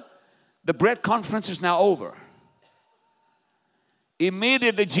 remember, the bread conference is now over.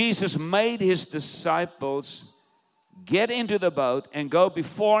 Immediately Jesus made his disciples get into the boat and go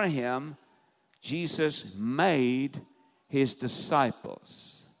before him. Jesus made his disciples.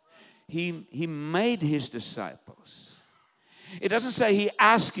 He made his disciples. It doesn't say he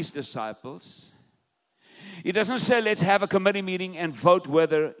asked his disciples. It doesn't say let's have a committee meeting and vote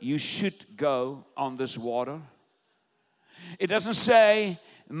whether you should go on this water. It doesn't say,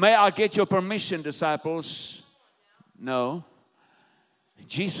 may I get your permission, disciples? No.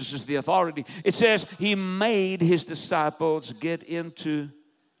 Jesus is the authority. It says he made his disciples get into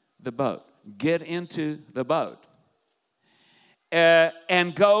the boat. Get into the boat.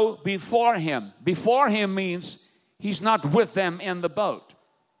 And go before him. Before him means he's not with them in the boat.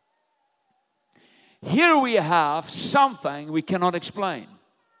 Here we have something we cannot explain.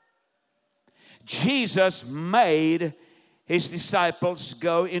 Jesus made his disciples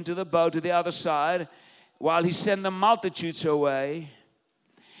go into the boat to the other side while he sent the multitudes away.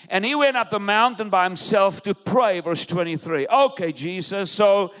 And he went up the mountain by himself to pray, verse 23. Okay, Jesus,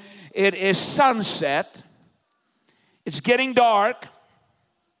 so it is sunset. It's getting dark.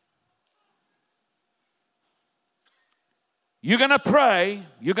 You're going to pray.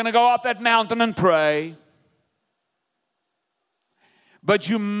 You're going to go up that mountain and pray. But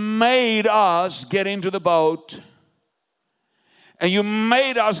you made us get into the boat. And you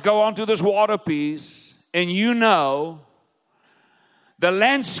made us go onto this water piece. And you know the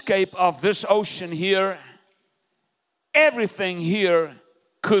landscape of this ocean here, everything here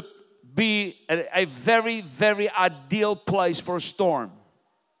could be a very, very ideal place for a storm.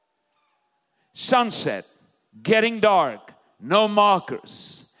 Sunset, getting dark, no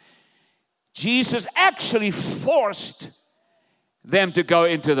markers. Jesus actually forced them to go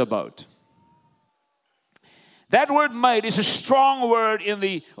into the boat. That word made is a strong word in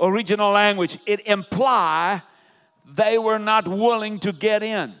the original language. It implies they were not willing to get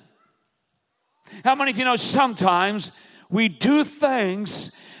in. How many of you know sometimes we do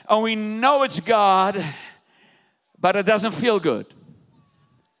things and we know it's God, but it doesn't feel good?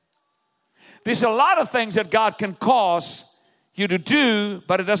 There's a lot of things that God can cause you to do,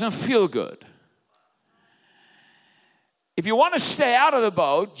 but it doesn't feel good. If you want to stay out of the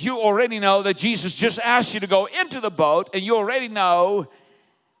boat, you already know that Jesus just asked you to go into the boat, and you already know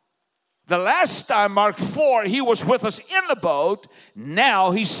the last time, Mark 4, he was with us in the boat.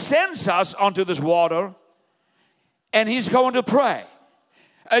 Now he sends us onto this water, and he's going to pray.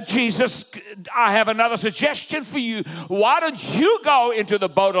 Jesus, I have another suggestion for you. Why don't you go into the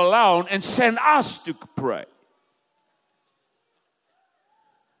boat alone and send us to pray?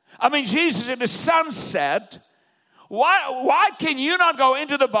 I mean, Jesus, in the sunset, why can you not go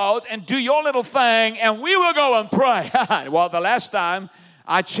into the boat and do your little thing and we will go and pray? Well, the last time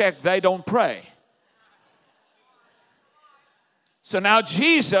I checked, they don't pray. So now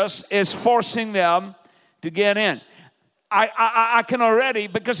Jesus is forcing them to get in. I can already,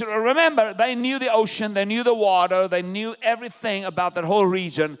 because remember, they knew the ocean, they knew the water, they knew everything about that whole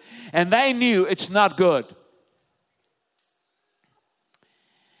region, and they knew it's not good.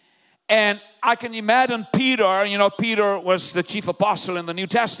 And I can imagine Peter, you know, Peter was the chief apostle in the New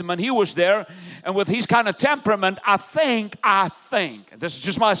Testament. He was there, and with his kind of temperament, I think, this is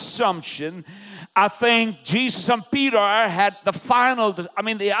just my assumption, I think Jesus and Peter had the final,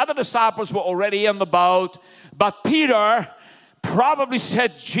 the other disciples were already in the boat, but Peter probably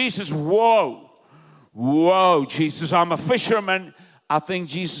said, Jesus, whoa, Jesus, I'm a fisherman. I think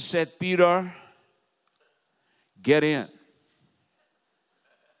Jesus said, Peter, get in.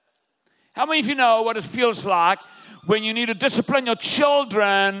 How many of you know what it feels like when you need to discipline your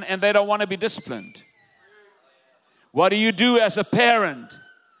children and they don't want to be disciplined? What do you do as a parent?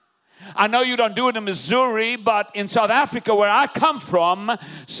 I know you don't do it in Missouri, but in South Africa, where I come from,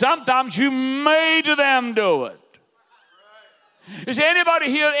 sometimes you made them do it. Is there anybody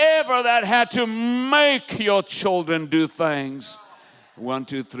here ever that had to make your children do things? 1,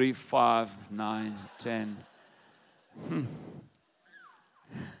 2, 3, 5, 9, 10.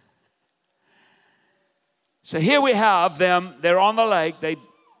 So here we have them. They're on the lake.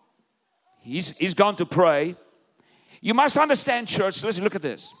 He's gone to pray. You must understand, church. Let's look at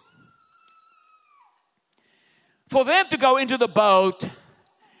this. For them to go into the boat,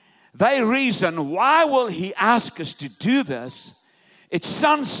 they reason, why will he ask us to do this? It's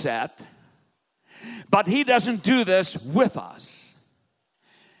sunset, but he doesn't do this with us.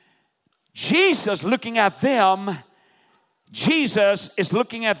 Jesus looking at them, Jesus is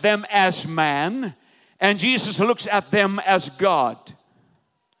looking at them as man, and Jesus looks at them as God.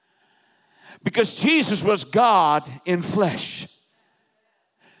 Because Jesus was God in flesh.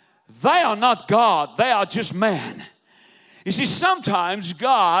 They are not God, they are just man. You see, sometimes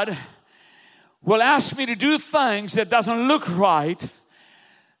God will ask me to do things that doesn't look right,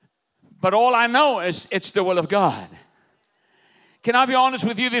 but all I know is it's the will of God. Can I be honest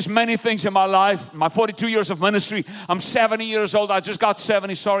with you? There's many things in my life. My 42 years of ministry. I'm 70 years old. I just got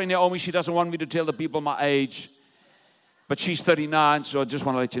 70. Sorry, Naomi, she doesn't want me to tell the people my age. But she's 39, so I just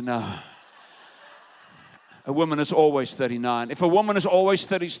want to let you know. A woman is always 39. If a woman is always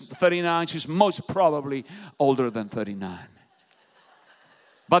 39, she's most probably older than 39.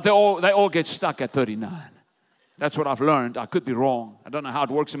 But they all get stuck at 39. That's what I've learned. I could be wrong. I don't know how it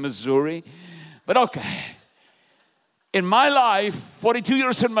works in Missouri. But okay. In my life, 42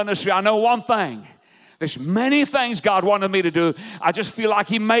 years in ministry, I know one thing. There's many things God wanted me to do. I just feel like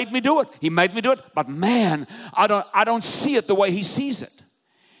He made me do it. He made me do it. But man, I don't see it the way He sees it.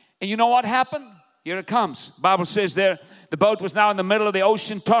 And you know what happened? Here it comes. The Bible says there, the boat was now in the middle of the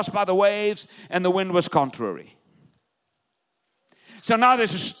ocean, tossed by the waves, and the wind was contrary. So now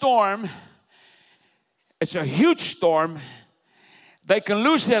there's a storm. It's a huge storm. They can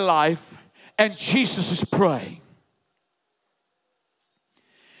lose their life, and Jesus is praying.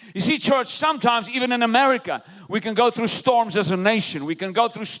 You see, church, sometimes even in America, we can go through storms as a nation. We can go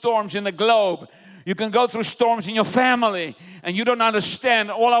through storms in the globe. You can go through storms in your family, and you don't understand.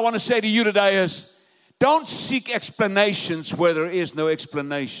 All I want to say to you today is, don't seek explanations where there is no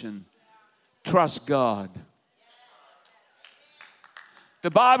explanation. Trust God.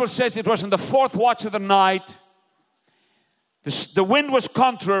 The Bible says it was in the 4th watch of the night. The wind was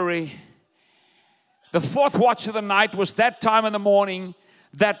contrary. The 4th watch of the night was that time in the morning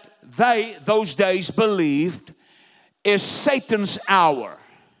that they, those days, believed is Satan's hour.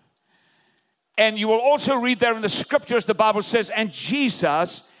 And you will also read there in the scriptures, the Bible says, and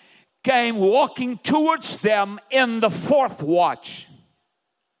Jesus came walking towards them in the fourth watch.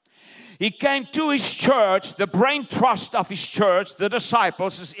 He came to his church, the brain trust of his church, the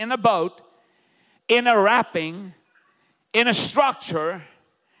disciples, is in a boat, in a wrapping, in a structure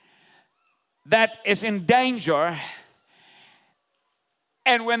that is in danger.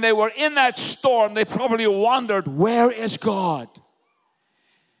 And when they were in that storm, they probably wondered, where is God?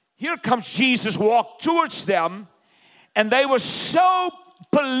 Here comes Jesus, walked towards them, and they were so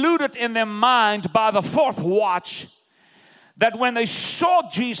polluted in their mind by the fourth watch that when they saw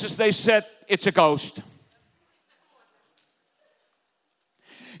Jesus, they said, it's a ghost.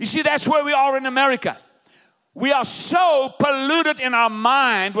 You see, that's where we are in America. We are so polluted in our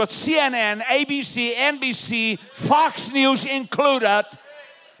mind with CNN, ABC, NBC, Fox News included,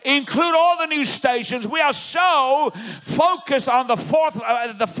 include all the news stations. We are so focused on the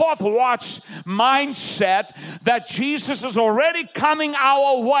fourth watch mindset that Jesus is already coming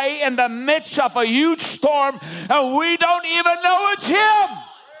our way in the midst of a huge storm, and we don't even know it's Him.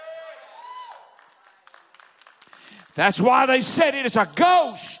 That's why they said it is a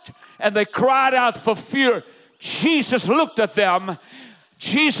ghost, and they cried out for fear. Jesus looked at them.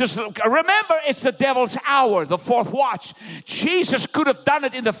 Remember, it's the devil's hour, the fourth watch. Jesus could have done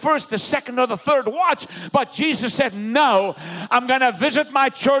it in the first, the second, or the third watch, but Jesus said, no, I'm going to visit my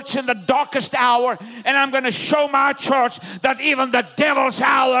church in the darkest hour, and I'm going to show my church that even the devil's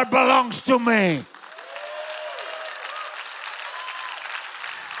hour belongs to me.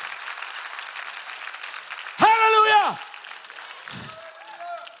 Hallelujah!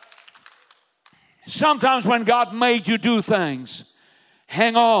 Sometimes when God made you do things,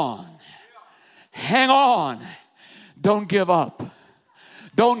 hang on. Hang on. Don't give up.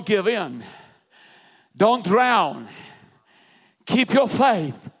 Don't give in. Don't drown. Keep your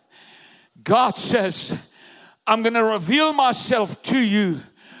faith. God says, I'm going to reveal myself to you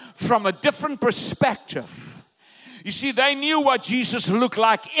from a different perspective. You see, they knew what Jesus looked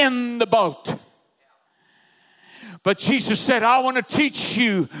like in the boat. But Jesus said, I want to teach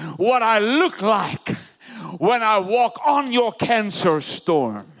you what I look like when I walk on your cancer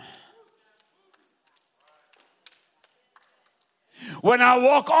storm. When I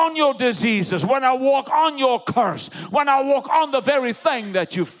walk on your diseases, when I walk on your curse, when I walk on the very thing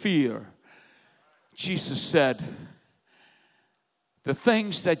that you fear. Jesus said, the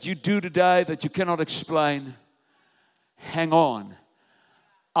things that you do today that you cannot explain, hang on.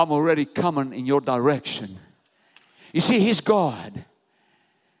 I'm already coming in your direction. You see, He's God.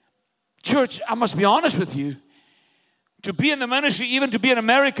 Church, I must be honest with you. To be in the ministry, even to be in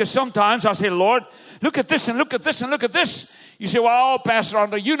America, sometimes I say, Lord, look at this and look at this and look at this. You say, well, Pastor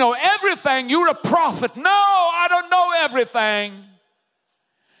Andre, you know everything. You're a prophet. No, I don't know everything.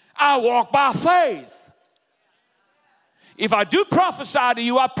 I walk by faith. If I do prophesy to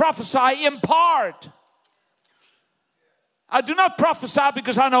you, I prophesy in part. I do not prophesy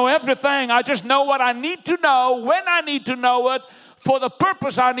because I know everything. I just know what I need to know, when I need to know it, for the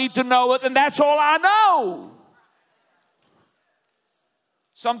purpose I need to know it, and that's all I know.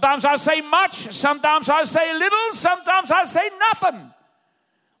 Sometimes I say much, sometimes I say little, sometimes I say nothing.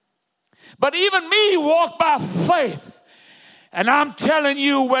 But even me walk by faith. And I'm telling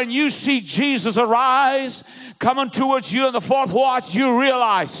you, when you see Jesus arise, coming towards you in the fourth watch, you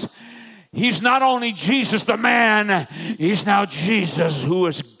realize He's not only Jesus the man, He's now Jesus who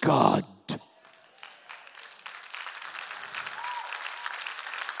is God.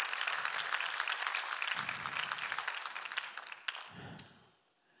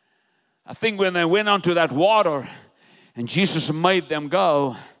 I think when they went onto that water and Jesus made them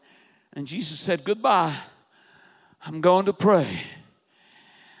go, and Jesus said, goodbye, I'm going to pray.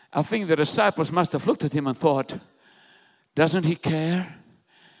 I think the disciples must have looked at Him and thought, doesn't He care?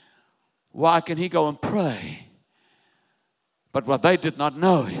 Why can He go and pray? But what they did not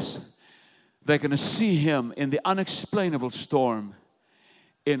know is they're going to see Him in the unexplainable storm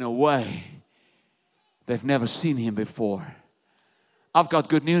in a way they've never seen Him before. I've got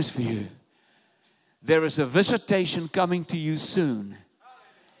good news for you. There is a visitation coming to you soon.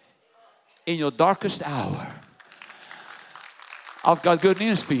 In your darkest hour. I've got good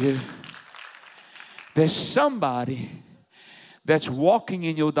news for you. There's somebody that's walking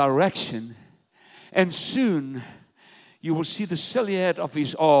in your direction, and soon you will see the silhouette of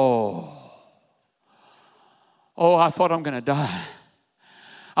his, I thought I'm going to die.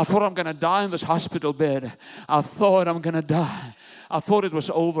 I thought I'm going to die in this hospital bed. I thought I'm going to die. I thought it was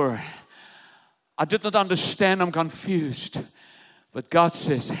over. I did not understand. I'm confused. But God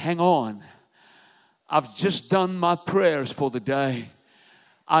says, hang on. I've just done my prayers for the day.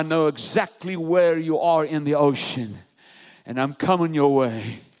 I know exactly where you are in the ocean. And I'm coming your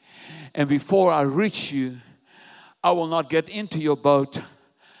way. And before I reach you, I will not get into your boat.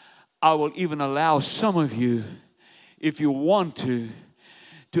 I will even allow some of you, if you want to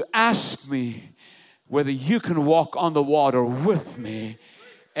ask me whether you can walk on the water with me.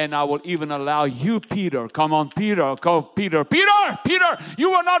 And I will even allow you, Peter. Come on, Peter. Go, Peter. Peter,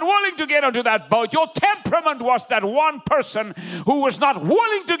 you were not willing to get into that boat. Your temperament was that one person who was not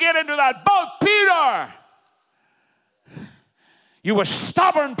willing to get into that boat. Peter, you were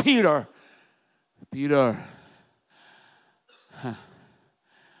stubborn, Peter. Peter,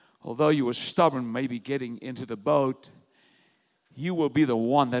 although you were stubborn, maybe getting into the boat, you will be the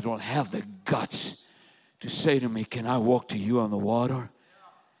one that will have the guts to say to me, can I walk to you on the water?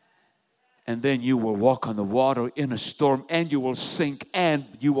 And then you will walk on the water in a storm, and you will sink, and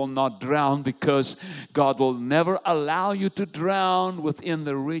you will not drown, because God will never allow you to drown within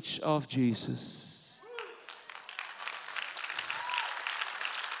the reach of Jesus.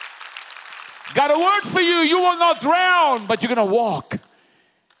 Got a word for you. You will not drown, but you're going to walk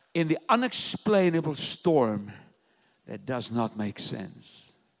in the unexplainable storm that does not make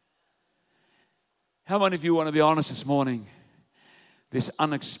sense. How many of you want to be honest this morning? There's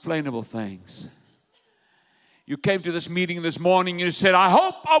unexplainable things. You came to this meeting this morning and you said, I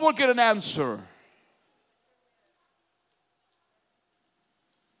hope I will get an answer.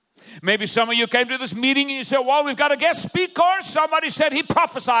 Maybe some of you came to this meeting and you said, well, we've got a guest speaker. Somebody said he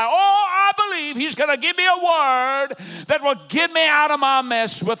prophesied. Oh, I believe he's going to give me a word that will get me out of my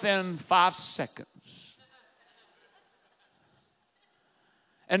mess within 5 seconds.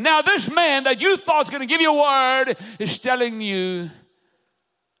 And now this man that you thought was going to give you a word is telling you,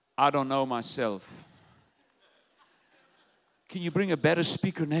 I don't know myself. Can you bring a better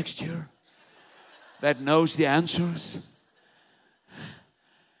speaker next year that knows the answers?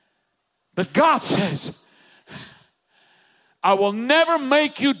 But God says, I will never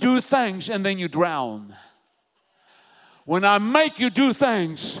make you do things and then you drown. When I make you do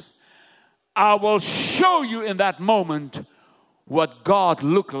things, I will show you in that moment what God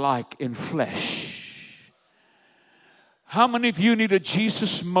looked like in flesh. How many of you need a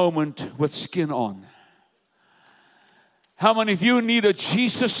Jesus moment with skin on? How many of you need a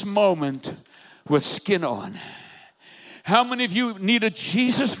Jesus moment with skin on? How many of you need a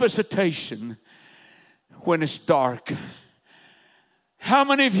Jesus visitation when it's dark? How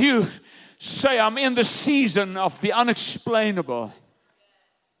many of you say, I'm in the season of the unexplainable?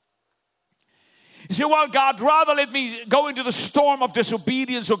 You say, well, God, rather let me go into the storm of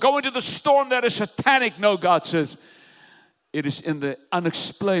disobedience or go into the storm that is satanic. No, God says, it is in the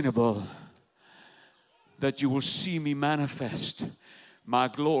unexplainable that you will see me manifest my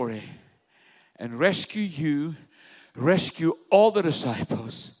glory and rescue you, rescue all the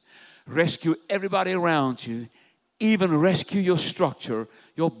disciples, rescue everybody around you, even rescue your structure,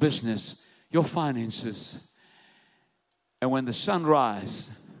 your business, your finances. And when the sun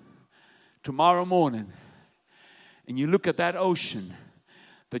rises tomorrow morning and you look at that ocean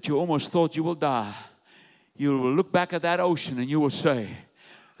that you almost thought you will die, you will look back at that ocean and you will say,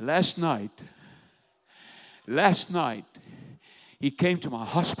 last night, he came to my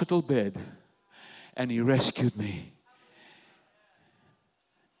hospital bed and he rescued me.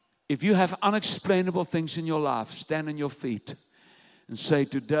 If you have unexplainable things in your life, stand on your feet and say,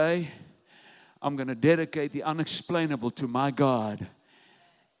 today, I'm going to dedicate the unexplainable to my God.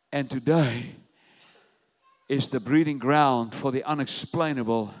 And today is the breeding ground for the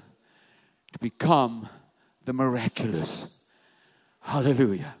unexplainable to become the miraculous.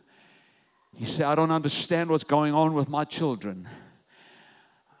 Hallelujah. You say, I don't understand what's going on with my children.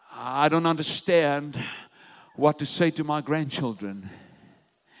 I don't understand what to say to my grandchildren.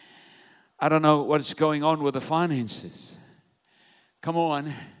 I don't know what's going on with the finances. Come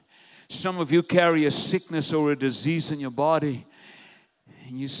on. Some of you carry a sickness or a disease in your body.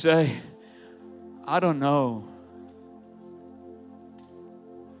 And you say, I don't know.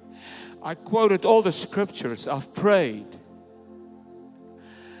 I quoted all the scriptures. I've prayed.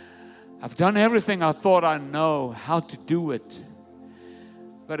 I've done everything I thought I know how to do it.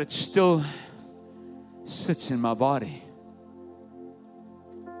 But it still sits in my body.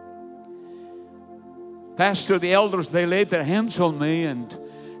 Pastor, the elders, they laid their hands on me and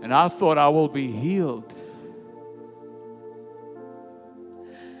I thought I will be healed.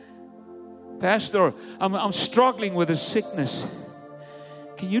 Pastor, I'm struggling with a sickness.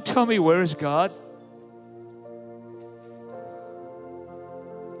 Can you tell me where is God?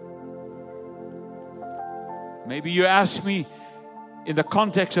 Maybe you ask me in the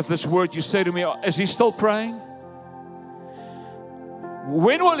context of this word, you say to me, is he still praying?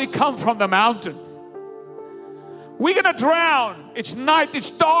 When will he come from the mountain? We're going to drown. It's night.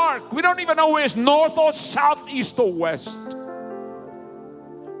 It's dark. We don't even know where it's north or south, east or west.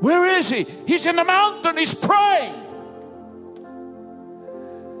 Where is he? He's in the mountain. He's praying.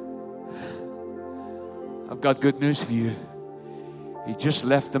 I've got good news for you. He just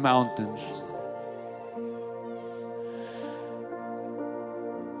left the mountains.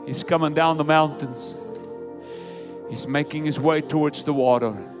 He's coming down the mountains. He's making his way towards the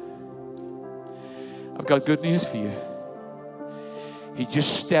water. I've got good news for you. He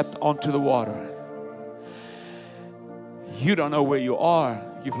just stepped onto the water. You don't know where you are.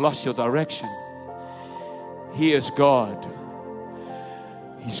 You've lost your direction. He is God.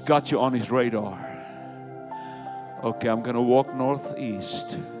 He's got you on his radar. Okay, I'm going to walk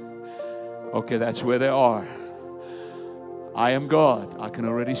northeast. Okay, that's where they are. I am God. I can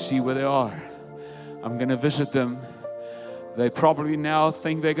already see where they are. I'm going to visit them. They probably now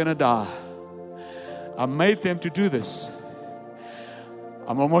think they're going to die. I made them to do this.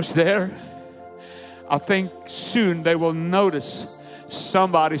 I'm almost there. I think soon they will notice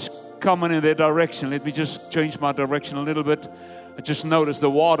somebody's coming in their direction. Let me just change my direction a little bit. I just noticed the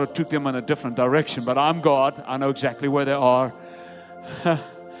water took them in a different direction, but I'm God. I know exactly where they are.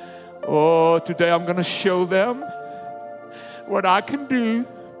 Oh, today I'm going to show them what I can do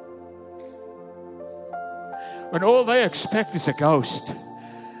when all they expect is a ghost.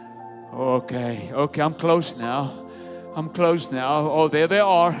 Okay, I'm close now. I'm close now. Oh, there they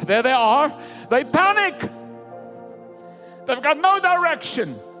are. There they are. They panic. They've got no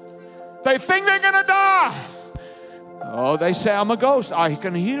direction. They think they're going to die. Oh, they say, I'm a ghost. I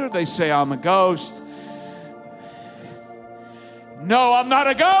can hear they say, I'm a ghost. No, I'm not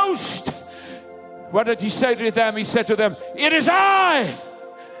a ghost. What did he say to them? He said to them, it is I.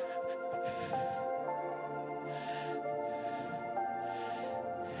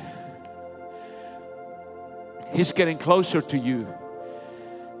 He's getting closer to you.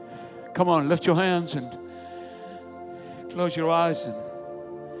 Come on, lift your hands and close your eyes. And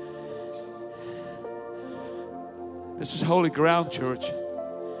this is holy ground, church.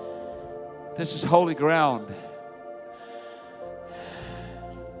 This is holy ground.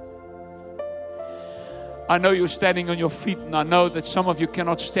 I know you're standing on your feet, and I know that some of you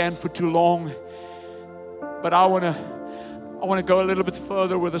cannot stand for too long. But I want to go a little bit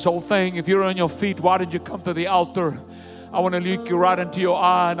further with this whole thing. If you're on your feet, why did you come to the altar? I want to look you right into your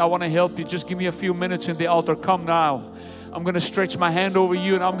eye, and I want to help you. Just give me a few minutes in the altar. Come now. I'm going to stretch my hand over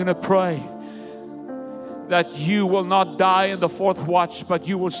you, and I'm going to pray that you will not die in the fourth watch, but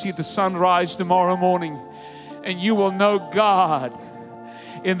you will see the sun rise tomorrow morning, and you will know God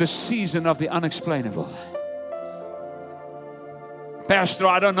in the season of the unexplainable. Pastor,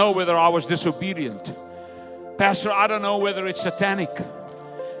 I don't know whether I was disobedient. Pastor, I don't know whether it's satanic.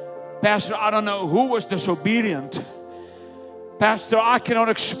 Pastor, I don't know who was disobedient. Pastor, I cannot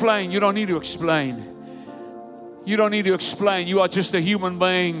explain. You don't need to explain. You don't need to explain. You are just a human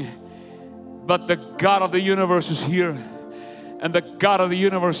being. But the God of the universe is here. And the God of the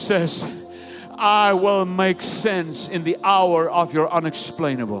universe says, I will make sense in the hour of your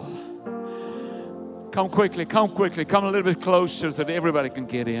unexplainable. Come quickly, come quickly. Come a little bit closer so that everybody can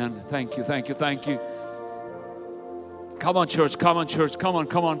get in. Thank you, thank you, thank you. Come on, church, come on, church. Come on,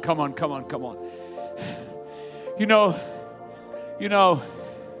 come on, come on, come on, come on. You know,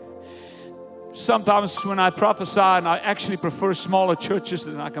 sometimes when I prophesy, and I actually prefer smaller churches,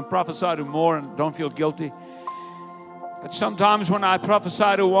 then I can prophesy to more and don't feel guilty. But sometimes when I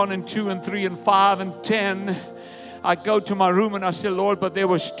prophesy to 1 and 2 and 3 and 5 and 10, I go to my room and I say, Lord, but there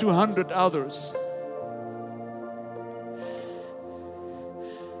was 200 others.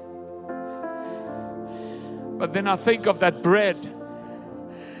 But then I think of that bread.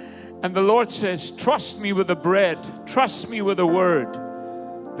 And the Lord says, trust me with the bread. Trust me with the word.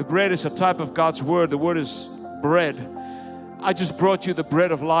 The bread is a type of God's word. The word is bread. I just brought you the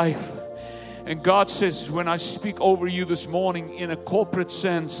bread of life. And God says, when I speak over you this morning in a corporate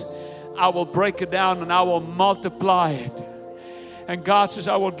sense, I will break it down and I will multiply it. And God says,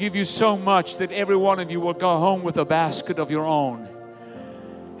 I will give you so much that every one of you will go home with a basket of your own.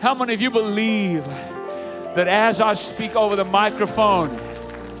 How many of you believe that as I speak over the microphone,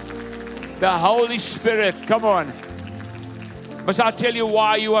 the Holy Spirit, come on. Must I tell you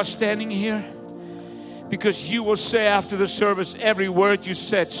why you are standing here? Because you will say after the service, every word you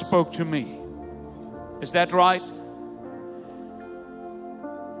said spoke to me. Is that right?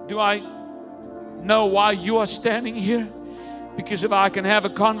 Do I know why you are standing here? Because if I can have a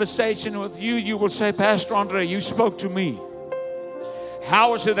conversation with you, you will say, Pastor Andre, you spoke to me.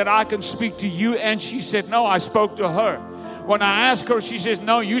 How is it that I can speak to you? And she said, no, I spoke to her. When I asked her, she says,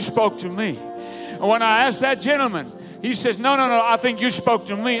 no, you spoke to me. And when I asked that gentleman, he says, no, I think you spoke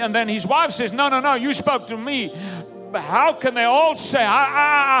to me. And then his wife says, no, you spoke to me. But how can they all say,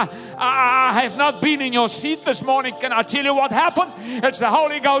 I have not been in your seat this morning? Can I tell you what happened? It's the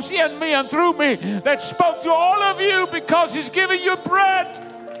Holy Ghost in me and through me that spoke to all of you because He's giving you bread.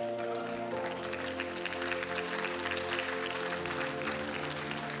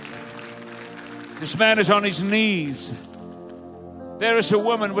 This man is on his knees. There is a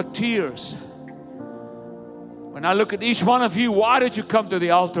woman with tears. When I look at each one of you, why did you come to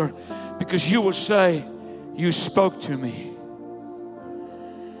the altar? Because you will say, you spoke to me.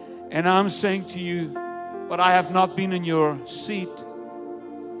 And I'm saying to you, but I have not been in your seat.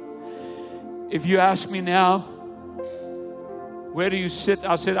 If you ask me now, where do you sit?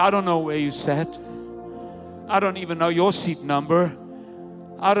 I said, I don't know where you sat. I don't even know your seat number.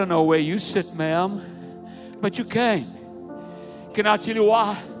 I don't know where you sit, ma'am. But you came. Can I tell you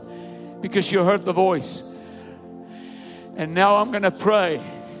why? Because you heard the voice. And now I'm going to pray.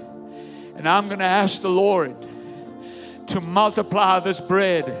 And I'm going to ask the Lord to multiply this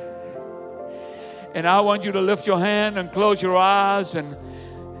bread. And I want you to lift your hand and close your eyes. And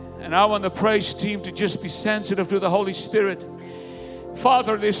I want the praise team to just be sensitive to the Holy Spirit.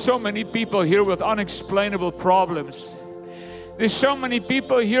 Father, there's so many people here with unexplainable problems. There's so many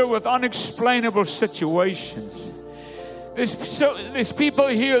people here with unexplainable situations. There's people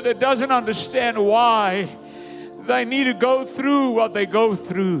here that doesn't understand why they need to go through what they go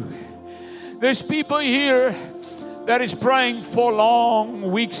through. There's people here that is praying for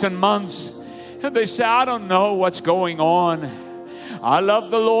long weeks and months. And they say, I don't know what's going on. I love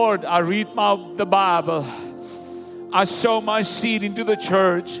the Lord. I read the Bible. I sow my seed into the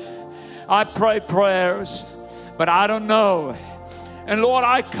church. I pray prayers. But I don't know. And Lord,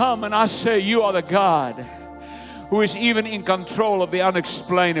 I come and I say, you are the God who is even in control of the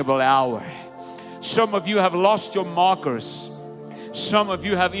unexplainable hour. Some of you have lost your markers. Some of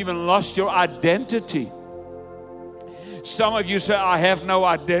you have even lost your identity. Some of you say, I have no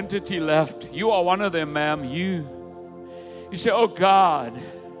identity left. You are one of them, ma'am. You say, oh God,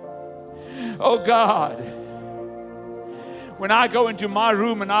 oh God. When I go into my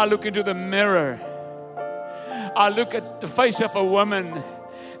room and I look into the mirror, I look at the face of a woman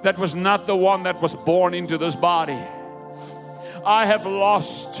that was not the one that was born into this body. I have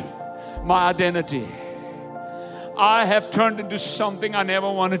lost my identity. I have turned into something I never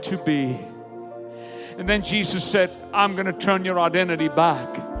wanted to be. And then Jesus said, I'm going to turn your identity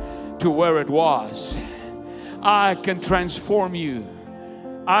back to where it was. I can transform you.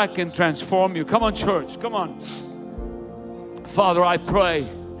 I can transform you. Come on, church. Come on. Father, I pray.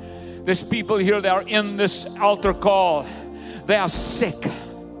 There's people here that are in this altar call. They are sick.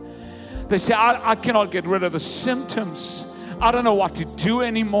 They say, I cannot get rid of the symptoms. I don't know what to do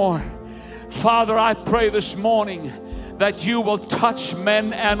anymore. Father, I pray this morning that you will touch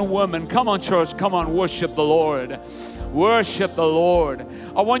men and women. Come on, church. Come on, worship the Lord. Worship the Lord.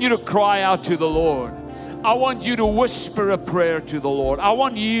 I want you to cry out to the Lord. I want you to whisper a prayer to the Lord. I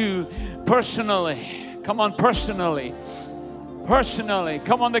want you personally. Come on, personally. Personally.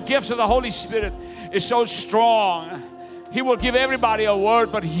 Come on, the gifts of the Holy Spirit is so strong. He will give everybody a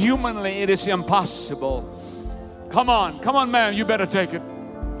word, but humanly it is impossible. Come on, man. You better take it.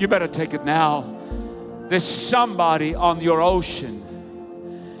 You better take it now. There's somebody on your ocean.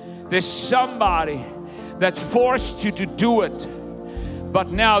 There's somebody that forced you to do it. But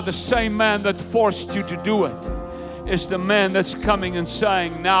now the same man that forced you to do it is the man that's coming and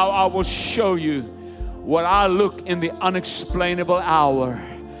saying, now I will show you what I look in the unexplainable hour.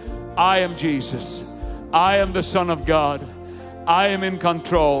 I am Jesus. I am the Son of God. I am in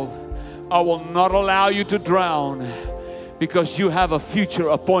control. I will not allow you to drown because you have a future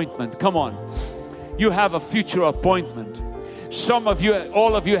appointment. Come on. You have a future appointment. Some of you,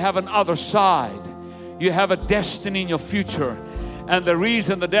 all of you have an other side. You have a destiny in your future. And the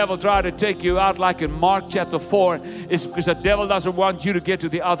reason the devil tried to take you out like in Mark chapter 4 is because the devil doesn't want you to get to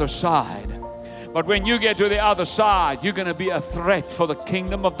the other side. But when you get to the other side, you're going to be a threat for the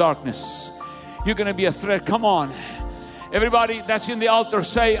kingdom of darkness. You're going to be a threat. Come on. Everybody that's in the altar,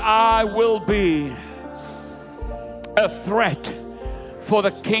 say, I will be a threat for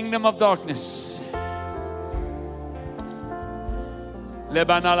the kingdom of darkness. Where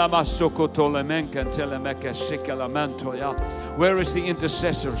is the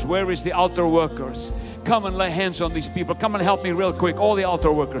intercessors? Where is the altar workers? Come and lay hands on these people. Come and help me real quick. All the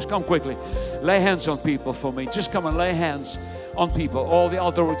altar workers, come quickly. Lay hands on people for me. Just come and lay hands on people. All the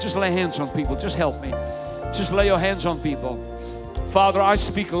altar workers, just lay hands on people. Just help me. Just lay your hands on people. Father, I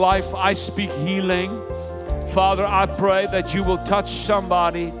speak life. I speak healing. Father, I pray that you will touch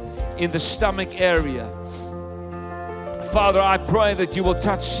somebody in the stomach area. Father, I pray that you will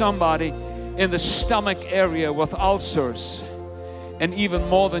touch somebody in the stomach area with ulcers, and even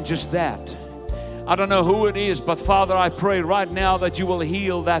more than just that. I don't know who it is, but Father, I pray right now that you will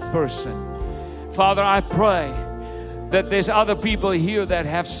heal that person. Father, I pray that there's other people here that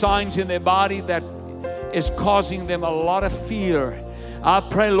have signs in their body that is causing them a lot of fear. I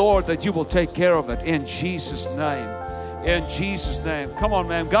pray, Lord, that you will take care of it in Jesus' name. In Jesus' name. Come on,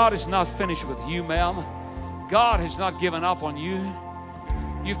 ma'am. God is not finished with you, ma'am. God has not given up on you.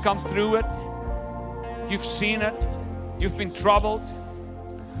 You've come through it. You've seen it. You've been troubled.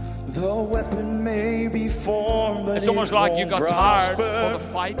 The weapon may be formed, but it's almost like you got tired for the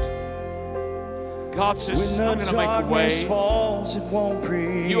fight. God says, I'm going to make a way. Falls, it won't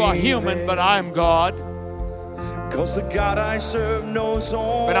prevail. You are human, but I am God. 'Cause the God I serve knows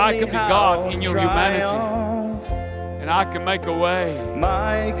only but I can be God in your humanity. triumph. And I can make a way.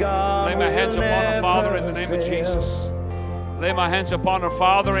 My God, lay my hands upon our Father in the name of Jesus. Lay my hands upon our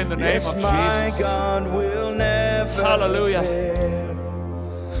Father in the name of Jesus. My God will never Hallelujah.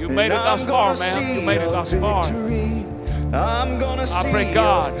 fail. You made it thus far, man. You made it thus far. I'm gonna I pray,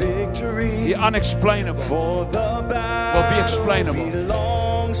 God, victory. the unexplainable For the will be explainable.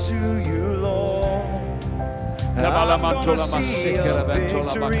 belongs to you, Lord. I'm gonna see a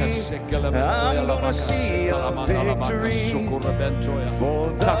victory. I'm gonna see a victory.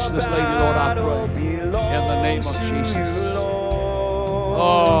 Touch this lady, Lord, I pray. In the name of Jesus.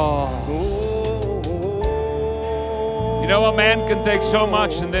 Oh. You know, a man can take so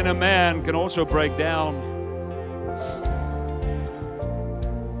much, and then a man can also break down.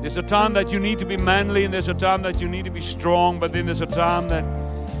 There's a time that you need to be manly, and there's a time that you need to be strong, but then there's a time that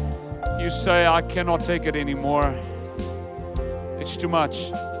you say, I cannot take it anymore. It's too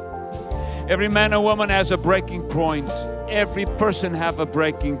much. Every man or woman has a breaking point. Every person have a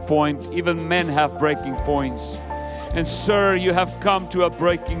breaking point. Even men have breaking points. And sir, you have come to a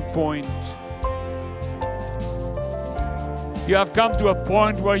breaking point. You have come to a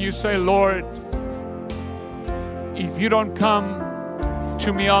point where you say, Lord, if you don't come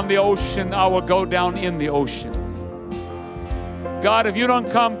to me on the ocean, I will go down in the ocean. God, if you don't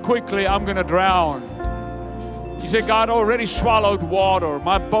come quickly, I'm going to drown. You say, God already swallowed water.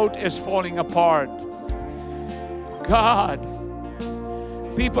 My boat is falling apart. God,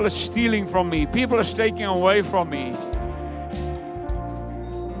 people are stealing from me. People are taking away from me.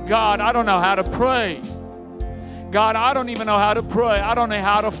 God, I don't know how to pray. God, I don't even know how to pray. I don't know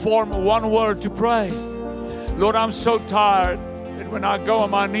how to form one word to pray. Lord, I'm so tired that when I go on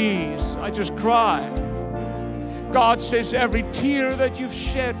my knees, I just cry. God says every tear that you've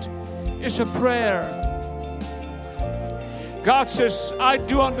shed is a prayer. God says, I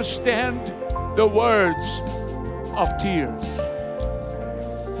do understand the words of tears.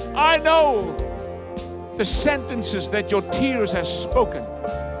 I know the sentences that your tears have spoken.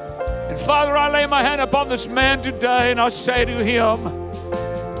 And Father, I lay my hand upon this man today and I say to him,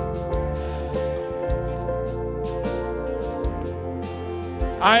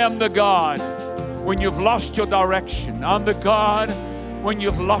 I am the God when you've lost your direction. I'm the God when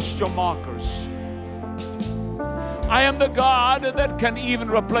you've lost your markers. I am the God that can even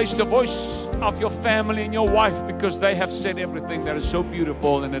replace the voice of your family and your wife because they have said everything that is so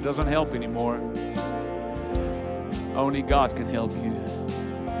beautiful and it doesn't help anymore. Only God can help you.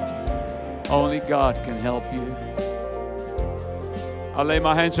 Only God can help you. I lay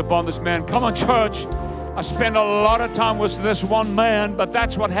my hands upon this man. Come on, church. I spend a lot of time with this one man, but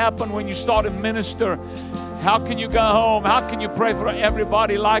that's what happened when you start to minister. How can you go home? How can you pray for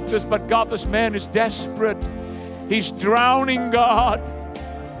everybody like this? But God, this man is desperate. He's drowning, God.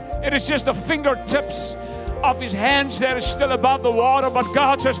 It is just the fingertips of his hands that is still above the water. But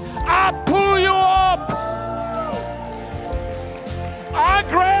God says, I pull you up. I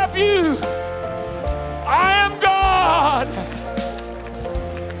grab you. I am God.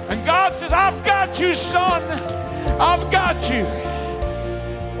 And God says, I've got you, son. I've got you.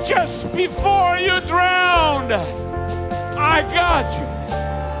 Just before you drowned, I got you.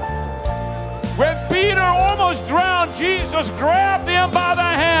 When Peter almost drowned, Jesus grabbed him by the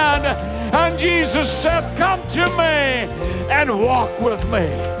hand and Jesus said, come to me and walk with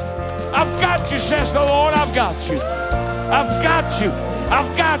me. I've got you, says the Lord. I've got you. I've got you.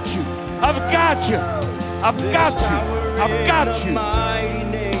 I've got you. I've got you. I've got you. I've got you.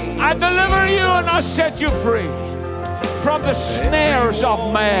 I deliver you and I set you free from the snares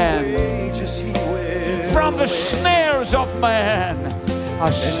of man. From the snares of man.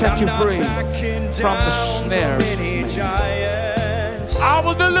 I set you free from the snares of man. I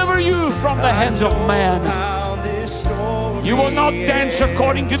will deliver you from the hands of man. You will not dance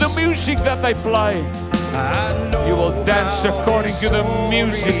according to the music that they play. You will dance according to the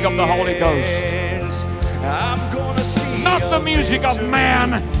music of the Holy Ghost. Not the music of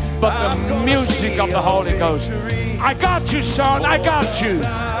man, but the music of the Holy Ghost. I got you, son. I got you.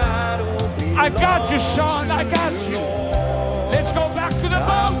 I got you, son. I got you. Let's go back to the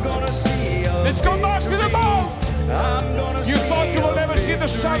boat. Let's go back to the boat. You thought you will never see the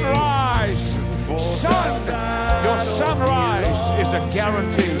sunrise. Son, your sunrise is a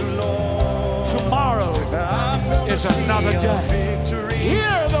guarantee. Tomorrow is another day.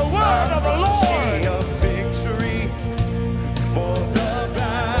 Hear the word of the Lord. For the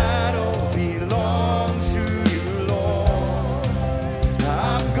battle belongs to you, Lord.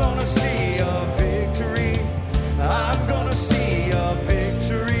 I'm gonna see a victory. I'm gonna see a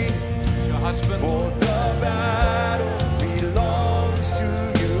victory. Your husband.